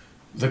where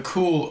the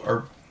Cool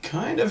are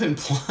kind of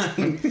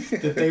implying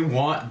that they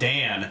want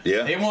Dan.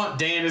 Yeah. They want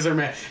Dan as their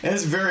man. And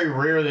it's very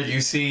rare that you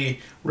see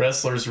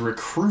wrestlers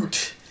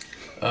recruit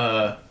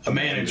a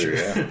manager.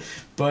 Yeah.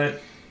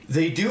 But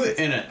they do it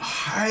in a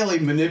highly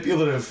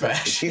manipulative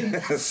fashion.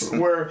 Yes.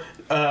 Where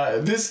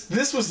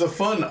this was the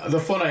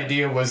fun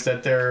idea was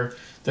that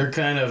they're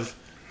kind of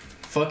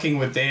fucking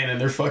with Dan, and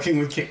they're fucking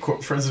with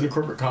Friends in a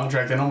Corporate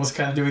Contract, and almost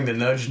kind of doing the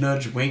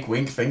nudge, wink,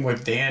 wink thing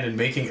with Dan, and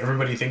making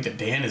everybody think that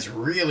Dan is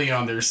really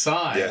on their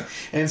side. Yeah.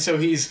 And so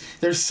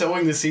they're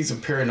sowing the seeds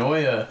of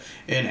paranoia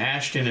in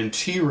Ashton and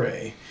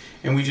T-Ray,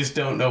 and we just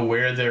don't know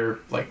where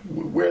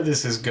where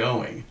this is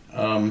going.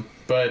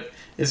 But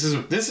this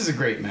is a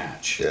great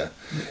match. Yeah.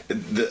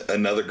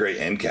 Another great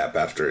end cap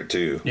after it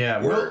too. Yeah.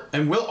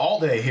 Will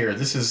Allday here.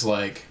 This is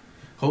like,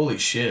 holy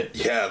shit.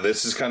 Yeah,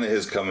 this is kind of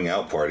his coming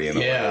out party in a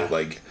way.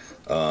 Like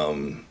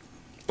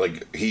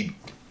he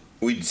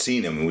we'd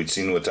seen him and we'd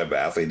seen what type of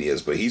athlete he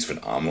is, but he's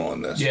phenomenal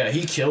in this. Yeah,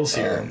 he kills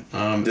here.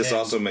 This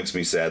also makes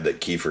me sad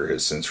that Kiefer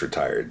has since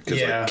retired,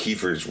 because like,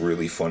 Kiefer's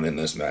really fun in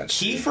this match.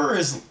 Kiefer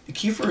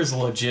is a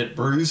legit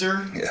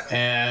bruiser,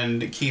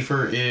 and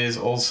Kiefer is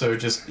also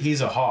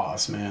he's a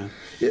hoss, man.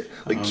 Yeah,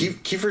 like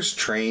Kiefer's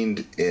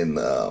trained in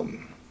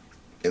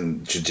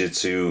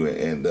jiu-jitsu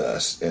and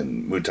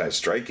Muay Thai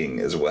striking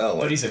as well.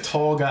 But he's a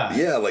tall guy.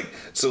 Yeah, like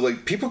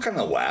people kind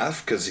of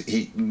laugh because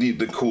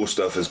the cool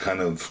stuff is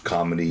kind of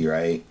comedy,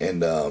 right?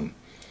 And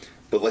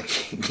but like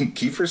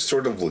Kiefer's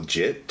sort of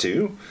legit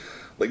too,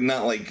 like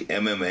not like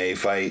MMA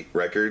fight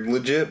record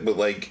legit, but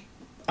like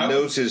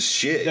knows his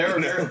shit. They're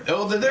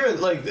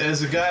like,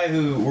 as a guy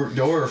who worked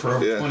door for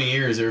over 20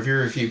 years, there are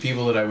very few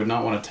people that I would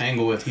not want to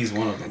tangle with. He's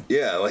one of them.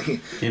 Yeah,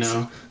 like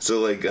So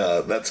like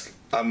that's.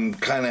 I'm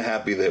kind of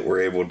happy that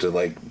we're able to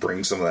like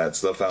bring some of that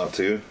stuff out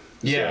too.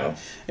 Yeah,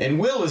 so. And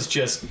Will is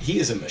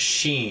he is a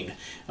machine.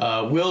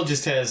 Will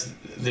just has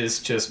this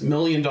 $1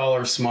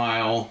 million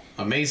smile,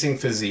 amazing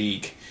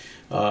physique.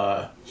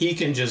 He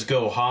can just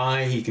go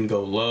high, he can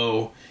go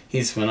low.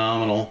 He's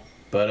phenomenal.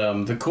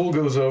 But the cool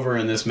goes over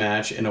in this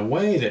match in a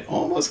way that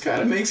almost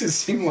kind of makes it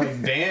seem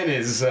like Dan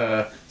is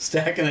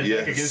stacking the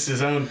deck against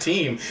his own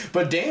team.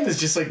 But Dan is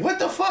just like, what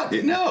the fuck?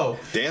 No.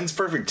 Dan's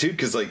perfect too,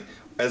 because like,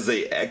 as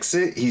they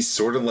exit, he's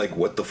sort of like,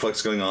 what the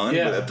fuck's going on?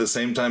 Yeah. But at the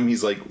same time,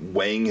 he's like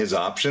weighing his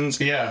options.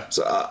 Yeah.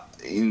 So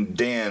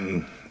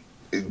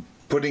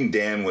putting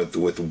Dan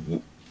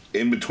with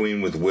in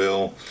between with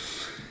Will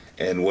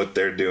and what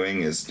they're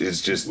doing is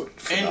just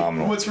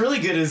phenomenal. And what's really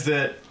good is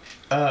that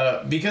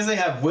because they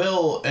have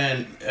Will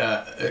and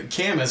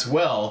Cam as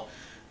well,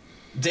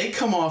 they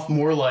come off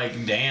more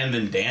like Dan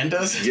than Dan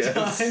does at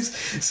times.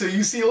 So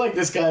you see like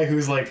this guy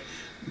who's like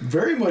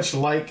very much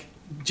like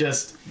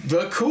just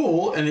the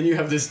cool, and then you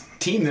have this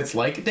team that's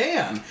like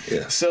Dan.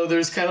 Yeah. So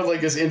there's kind of like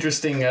this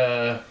interesting,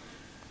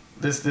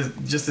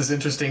 this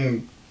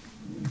interesting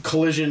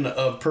collision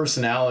of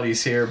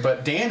personalities here.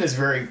 But Dan is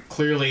very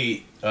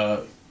clearly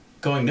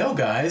going, no,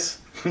 guys,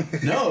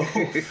 no.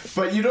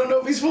 But you don't know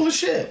if he's full of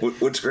shit.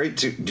 What's great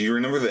too? Do you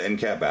remember the end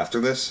cap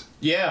after this?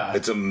 Yeah,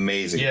 it's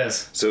amazing.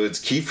 Yes. So it's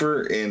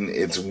Kiefer and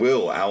it's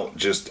Will out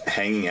just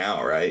hanging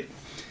out, right?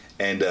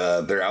 And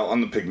they're out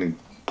on the picnic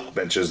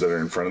benches that are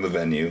in front of the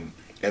venue.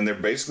 And they're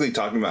basically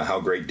talking about how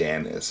great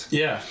Dan is.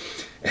 Yeah.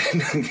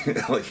 And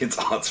like, it's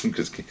awesome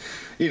because,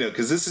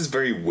 because this is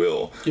very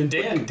Will. And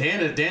Dan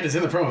is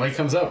in the promo. He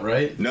comes up,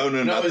 right? No,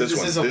 not this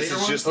one. This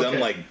is just them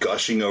like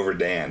gushing over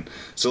Dan.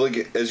 So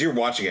like, as you're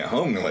watching at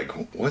home, you're like,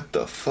 what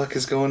the fuck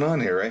is going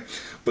on here, right?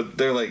 But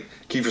they're like,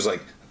 Kiefer's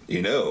like,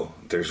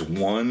 there's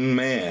one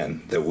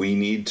man that we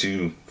need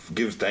to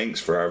give thanks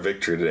for our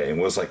victory today. And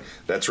Will's like,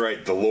 that's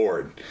right, the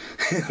Lord.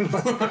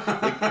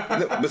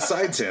 Like,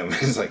 besides him,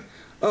 he's like,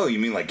 oh, you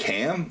mean like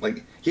Cam?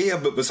 Like, yeah,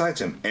 but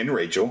besides him, and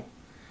Rachel,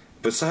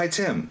 besides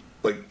him,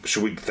 like,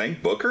 should we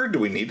thank Booker? Do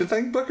we need to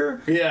thank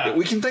Booker? Yeah.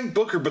 We can thank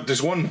Booker, but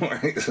there's one more.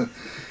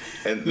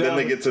 And then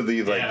they get to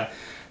the, like,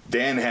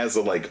 Dan has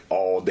the, like,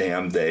 all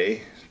damn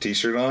day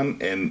t-shirt on,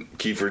 and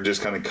Kiefer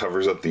just kind of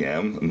covers up the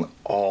M. I'm like,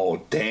 all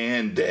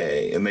Dan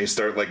day. And they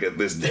start, like, at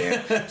this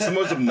Dan. It's the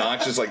most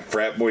obnoxious, like,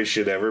 frat boy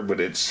shit ever,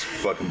 but it's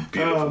fucking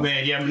beautiful. Oh,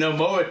 man, yeah, no,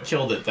 Moet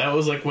killed it. That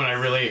was, like, when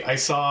I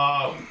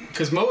saw...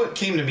 Because Moet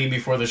came to me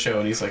before the show,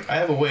 and he's like, I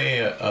have a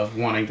way of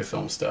wanting to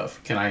film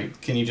stuff. Can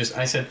you just...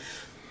 I said...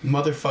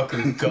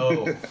 Motherfucking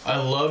go. I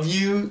love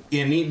you.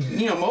 And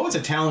Mo's a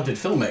talented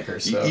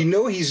filmmaker, so.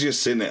 He's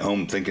just sitting at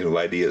home thinking of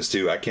ideas,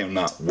 too. I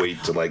cannot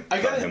wait to,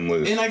 cut him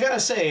loose. And I gotta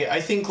say, I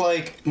think,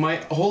 my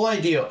whole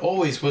idea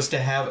always was to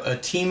have a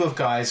team of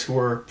guys who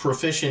are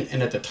proficient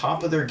and at the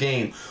top of their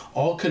game,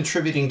 all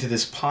contributing to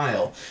this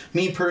pile.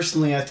 Me,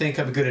 personally, I think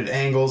I'm good at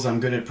angles,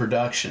 I'm good at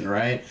production,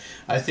 right?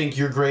 I think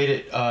you're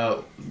great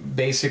at,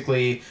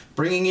 basically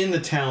bringing in the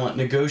talent,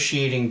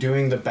 negotiating,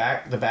 doing the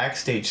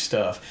backstage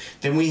stuff.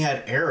 Then we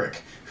had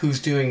Eric,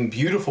 who's doing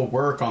beautiful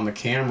work on the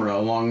camera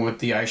along with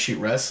the I Shoot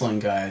Wrestling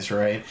guys,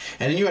 right?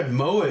 And then you had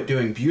Moet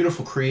doing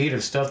beautiful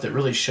creative stuff that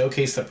really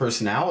showcased the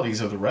personalities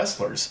of the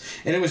wrestlers.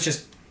 And it was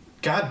just,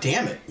 god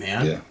damn it,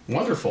 man. Yeah.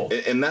 Wonderful.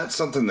 And that's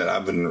something that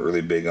I've been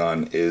really big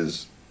on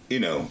is,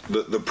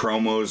 the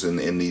promos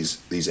and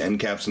these end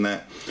caps and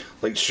that.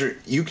 Like, sure,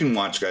 you can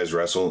watch guys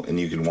wrestle and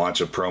you can watch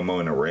a promo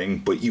in a ring,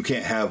 but you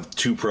can't have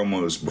 2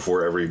 promos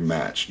before every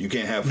match. You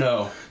can't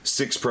have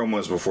 6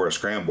 promos before a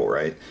scramble,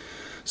 right?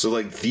 So,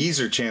 like, these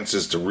are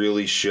chances to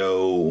really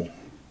show,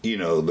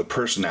 the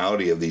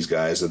personality of these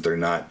guys, that they're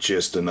not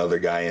just another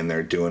guy in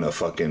there doing a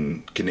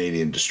fucking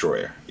Canadian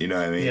destroyer. You know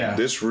what I mean? Yeah.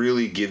 This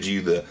really gives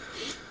you the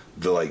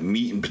like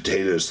meat and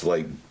potatoes to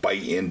like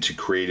bite into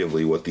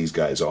creatively what these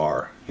guys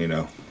are,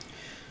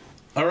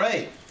 All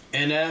right.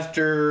 And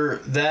after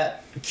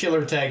that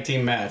killer tag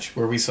team match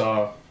where we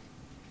saw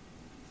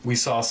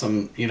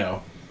some,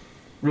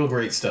 real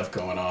great stuff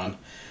going on,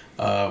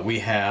 we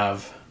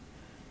have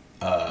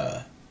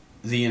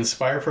the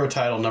Inspire Pro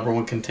title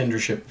 #1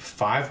 contendership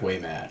 5-way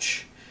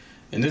match.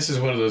 And this is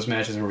one of those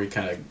matches where we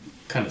kind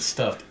of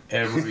stuffed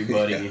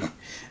everybody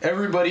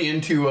everybody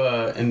into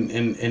a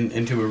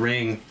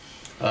ring.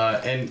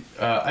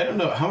 I don't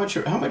know how much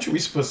are we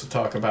supposed to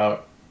talk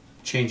about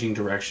changing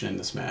direction in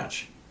this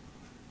match?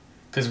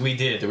 Because we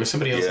did. There was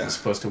somebody else that was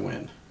supposed to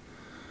win.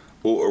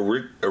 Well,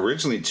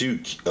 originally too,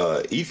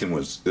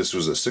 this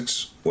was a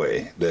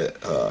 6-way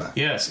that.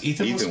 Yes,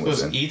 Ethan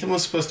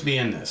was supposed to be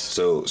in this.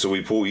 So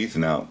we pull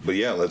Ethan out, but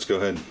yeah, let's go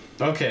ahead.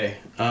 Okay.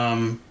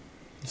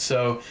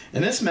 So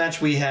in this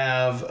match we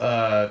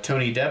have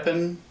Tony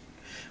Deppen.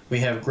 We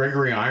have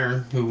Gregory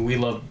Iron, who we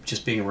love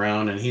just being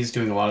around, and he's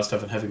doing a lot of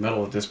stuff in heavy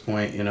metal at this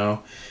point, you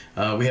know.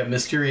 We have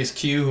Mysterious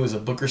Q, who is a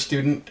Booker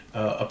student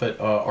up at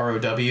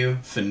ROW.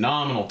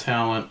 Phenomenal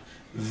talent.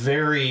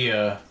 Very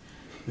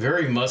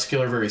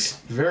muscular,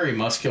 very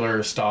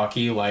muscular,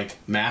 stocky, like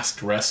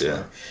masked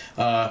wrestler.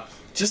 Yeah.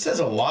 Just has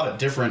a lot of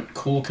different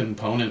cool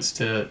components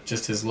to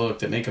just his look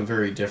that make him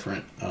very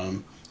different.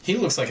 He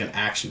looks like an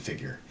action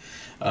figure.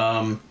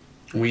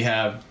 We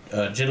have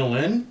Jenna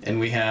Lynn, and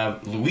we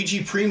have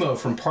Luigi Primo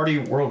from Party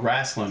World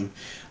Wrestling.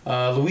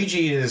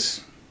 Luigi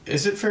is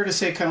it fair to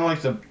say kind of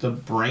like the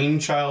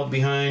brainchild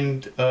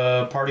behind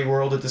Party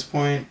World at this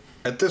point?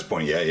 At this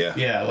point, yeah.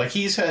 Yeah, like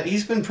he's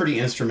been pretty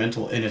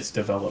instrumental in its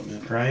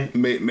development, right?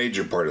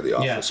 Major part of the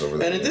office over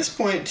there. And at this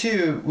point,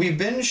 too, we've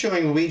been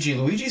showing Luigi.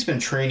 Luigi's been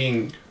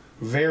training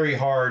very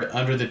hard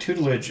under the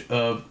tutelage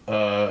of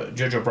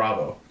Jojo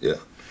Bravo. Yeah.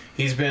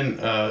 He's been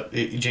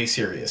Jay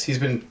Serious. He's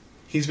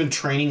been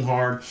training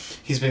hard.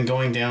 He's been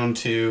going down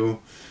to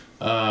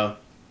San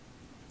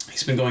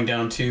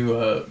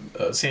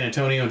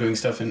Antonio doing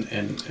stuff in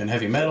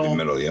heavy metal. Heavy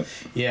metal, yeah.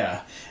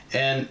 Yeah,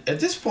 and at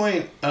this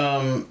point,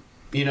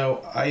 you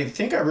know, I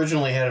think I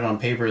originally had it on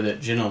paper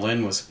that Jenna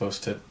Lynn was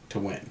supposed to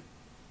win.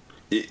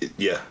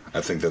 Yeah,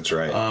 I think that's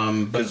right.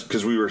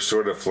 Because we were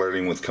sort of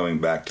flirting with coming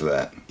back to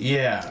that.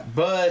 Yeah,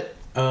 but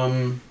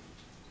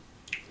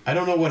I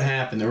don't know what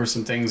happened. There were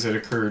some things that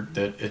occurred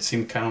that it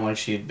seemed kind of like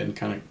she had been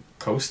kind of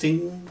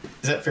coasting.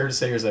 Is that fair to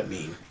say, or is that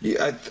mean?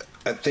 Yeah,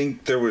 I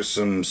think there was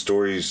some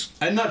stories.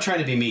 I'm not trying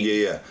to be mean.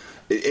 Yeah.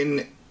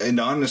 And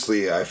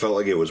honestly, I felt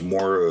like it was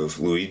more of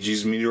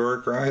Luigi's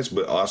meteoric rise,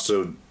 but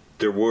also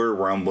there were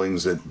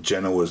rumblings that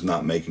Jenna was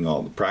not making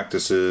all the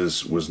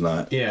practices, was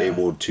not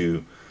able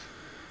to,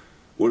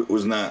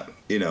 was not,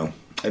 you know,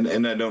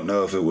 and I don't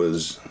know if it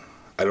was,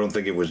 I don't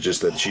think it was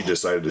just that she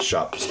decided to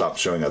stop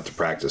showing up to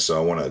practice, so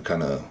I want to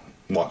kind of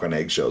walk on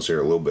eggshells here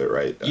a little bit,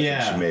 right? I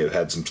think she may have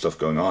had some stuff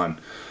going on,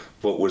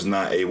 but was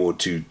not able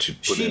to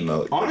put in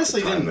the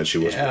time that she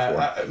was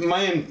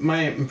before.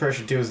 My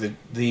impression too is that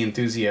the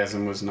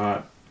enthusiasm was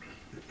not,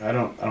 I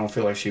don't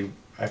feel like she,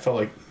 I felt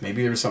like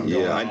maybe there was something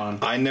going on.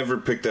 I never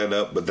picked that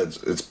up, but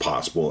it's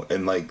possible.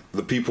 And like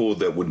the people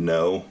that would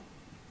know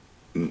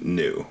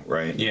knew,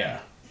 right?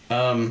 Yeah.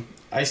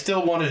 I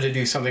still wanted to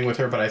do something with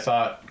her, but I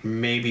thought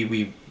maybe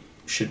we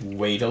should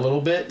wait a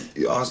little bit.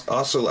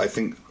 Also, I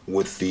think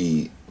with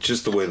the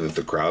way that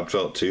the crowd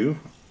felt too,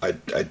 I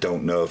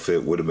don't know if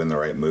it would have been the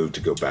right move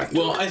to go back to.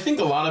 Well, I think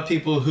a lot of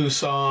people who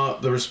saw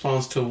the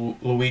response to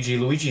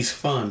Luigi's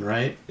fun,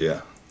 right?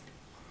 Yeah.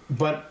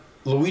 But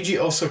Luigi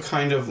also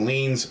kind of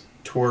leans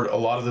toward a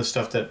lot of the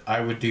stuff that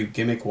I would do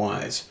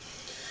gimmick-wise.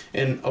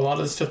 And a lot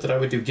of the stuff that I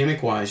would do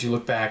gimmick-wise, you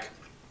look back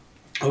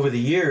over the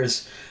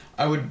years,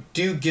 I would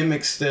do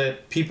gimmicks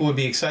that people would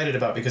be excited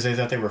about because they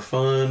thought they were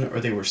fun or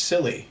they were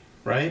silly,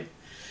 right?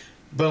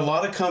 But a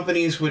lot of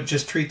companies would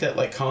just treat that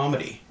like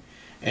comedy.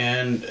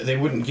 And they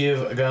wouldn't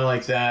give a guy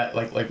like that,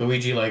 like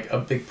Luigi, like a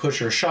big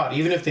push or a shot,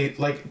 even if they,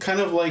 like, kind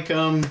of like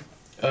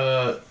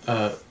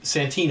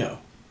Santino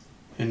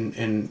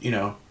and you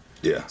know,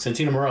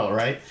 Santino Marella,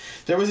 right?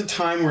 There was a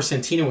time where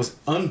Santino was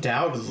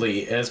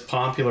undoubtedly as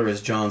popular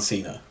as John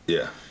Cena.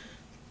 Yeah.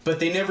 But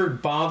they never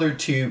bothered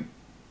to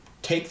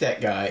take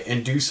that guy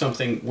and do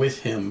something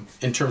with him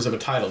in terms of a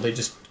title. They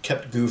just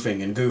kept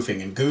goofing and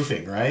goofing and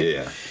goofing, right?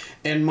 Yeah.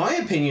 And my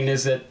opinion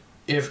is that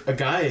if a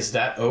guy is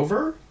that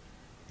over,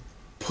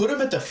 put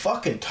him at the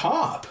fucking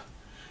top.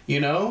 You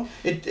know,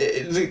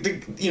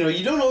 you know,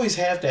 you don't always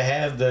have to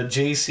have the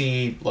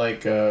JC,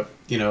 like,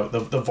 you know,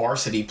 the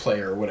varsity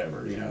player or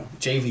whatever, you know,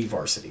 JV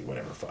varsity,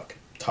 whatever, fuck.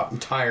 I'm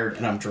tired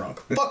and I'm drunk.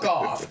 Fuck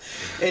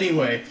off.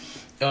 Anyway,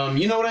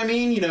 you know what I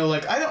mean? You know,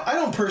 like, I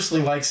don't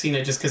personally like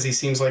Cena just because he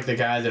seems like the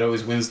guy that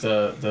always wins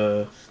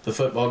the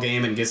football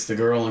game and gets the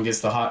girl and gets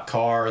the hot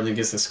car and then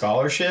gets the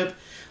scholarship.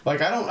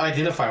 Like, I don't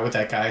identify with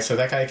that guy, so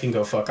that guy can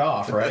go fuck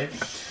off, right?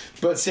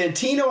 But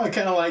Santino I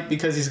kind of like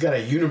because he's got a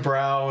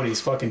unibrow and he's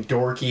fucking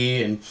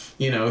dorky and,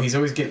 you know, he's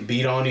always getting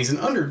beat on. He's an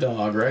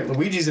underdog, right?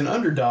 Luigi's an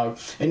underdog.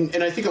 And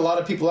I think a lot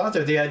of people out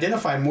there, they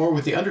identify more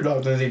with the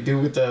underdog than they do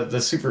with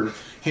the super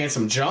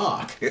handsome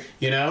jock,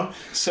 you know?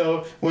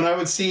 So when I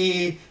would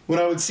see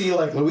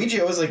like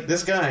Luigi, I was like,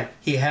 this guy,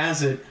 he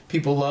has it.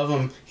 People love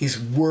him. He's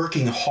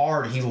working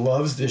hard. He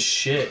loves this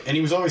shit. And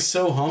he was always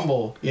so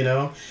humble, you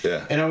know?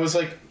 Yeah. And I was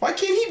like, why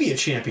can't he be a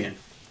champion?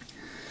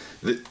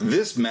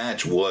 This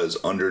match was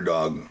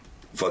underdog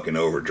fucking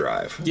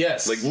Overdrive.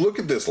 Yes. Like, look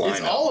at this lineup.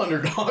 It's all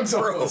underdogs,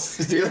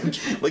 almost. Dude,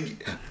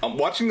 like, I'm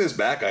watching this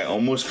back, I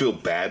almost feel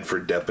bad for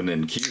Deppen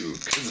and Q,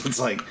 because it's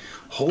like,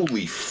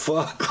 holy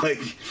fuck,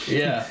 like,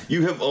 yeah,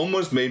 you have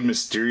almost made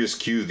Mysterious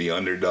Q the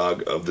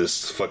underdog of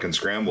this fucking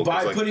scramble.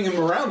 By like, putting him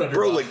around underdogs.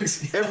 Bro,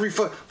 like, every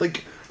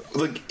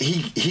like,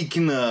 he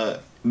can,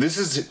 this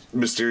is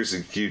Mysterious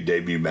Q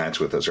debut match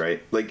with us,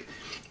 right? Like,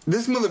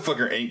 this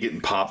motherfucker ain't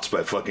getting popped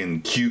by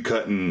fucking Q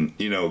cutting,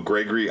 you know,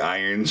 Gregory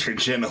Irons or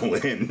Jenna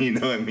Lynn, you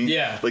know what I mean?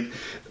 Yeah. Like,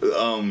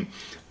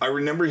 I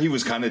remember he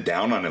was kind of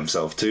down on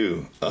himself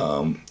too.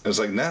 I was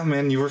like, nah,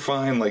 man, you were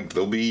fine. Like,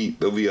 there'll be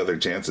other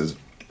chances.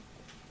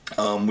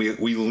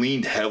 We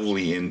leaned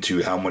heavily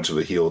into how much of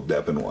a heel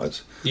Deppen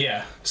was.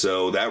 Yeah.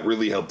 So that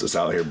really helped us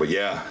out here. But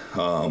yeah,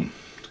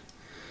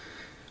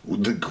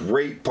 the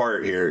great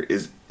part here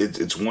is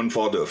it's one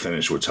fall to a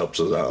finish, which helps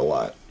us out a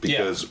lot.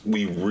 Because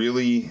we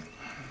really...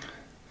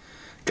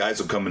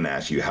 Guys will come and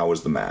ask you, how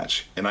was the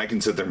match? And I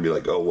can sit there and be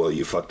like, oh, well,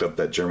 you fucked up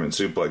that German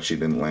suplex. You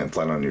didn't land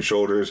flat on your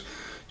shoulders.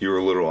 You were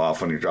a little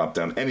off on your drop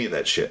down. Any of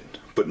that shit.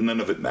 But none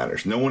of it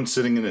matters. No one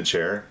sitting in a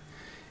chair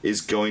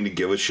is going to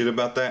give a shit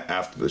about that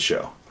after the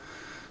show.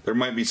 There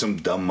might be some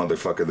dumb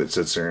motherfucker that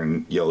sits there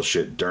and yells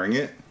shit during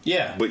it.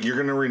 Yeah. But you're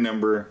going to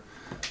remember,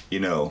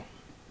 you know,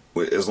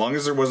 as long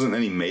as there wasn't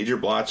any major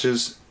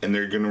blotches, and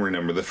they're going to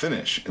remember the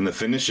finish. And the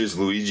finish is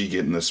Luigi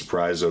getting the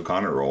surprise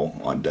O'Connor roll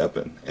on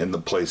Deppen, and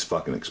the place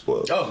fucking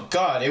explodes. Oh,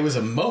 God, it was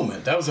a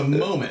moment. That was a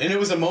moment. And it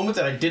was a moment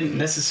that I didn't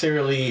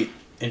necessarily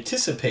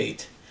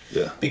anticipate.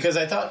 Yeah. Because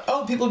I thought,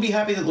 oh, people would be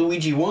happy that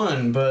Luigi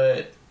won,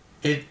 but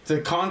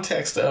the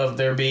context of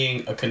there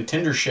being a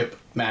contendership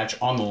match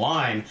on the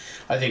line,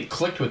 I think,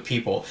 clicked with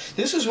people.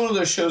 This was one of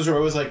those shows where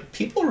I was like,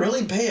 people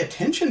really pay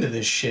attention to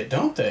this shit,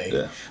 don't they?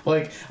 Yeah.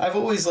 Like, I've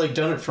always, like,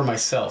 done it for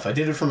myself. I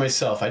did it for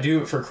myself. I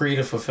do it for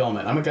creative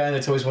fulfillment. I'm a guy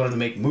that's always wanted to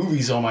make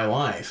movies all my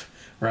life,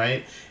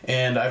 right?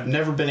 And I've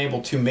never been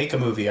able to make a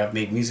movie. I've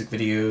made music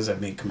videos.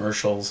 I've made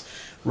commercials.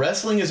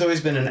 Wrestling has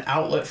always been an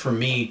outlet for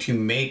me to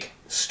make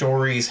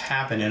stories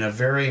happen in a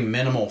very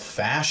minimal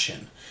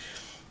fashion.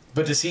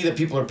 But to see that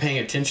people are paying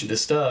attention to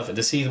stuff and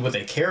to see what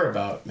they care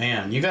about,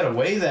 man, you got to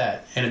weigh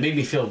that. And it made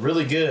me feel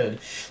really good.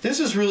 This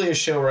was really a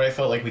show where I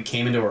felt like we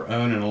came into our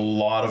own in a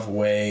lot of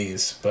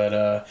ways.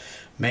 But,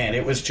 man,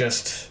 it was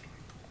just...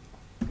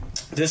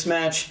 This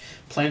match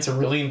plants a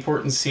really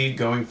important seed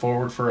going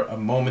forward for a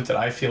moment that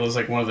I feel is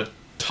like one of the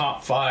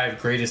top 5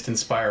 greatest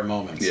Inspire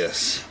moments.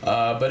 Yes.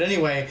 But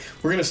anyway,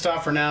 we're going to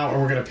stop for now,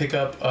 and we're going to pick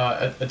up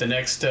at the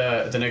next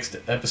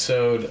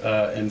episode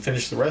and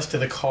finish the rest of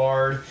the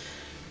card.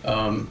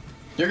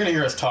 You're going to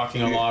hear us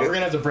talking a lot. We're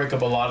going to have to break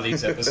up a lot of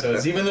these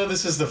episodes. Even though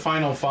this is the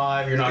final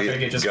 5, you're not going to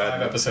get just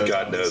 5 episodes.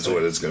 God knows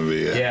what it's going to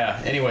be. Yeah.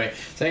 Anyway,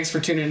 thanks for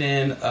tuning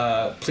in.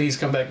 Please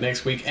come back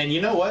next week. And you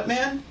know what,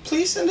 man?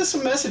 Please send us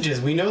some messages.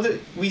 We know that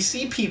we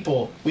see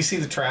people. We see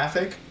the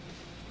traffic.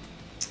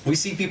 We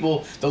see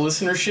people, the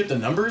listenership, the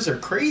numbers are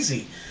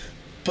crazy.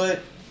 But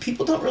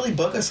people don't really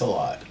bug us a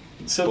lot.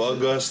 So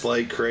bug us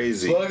like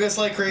crazy. Bug us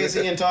like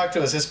crazy and talk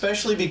to us,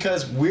 especially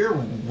because we're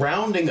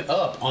rounding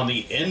up on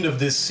the end of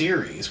this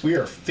series. We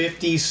are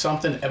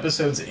 50-something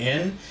episodes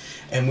in,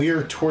 and we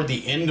are toward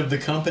the end of the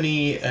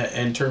company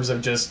in terms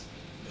of just,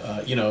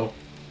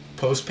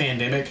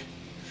 post-pandemic.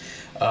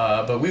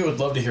 But we would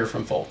love to hear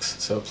from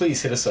folks. So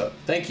please hit us up.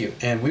 Thank you,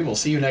 and we will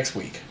see you next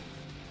week.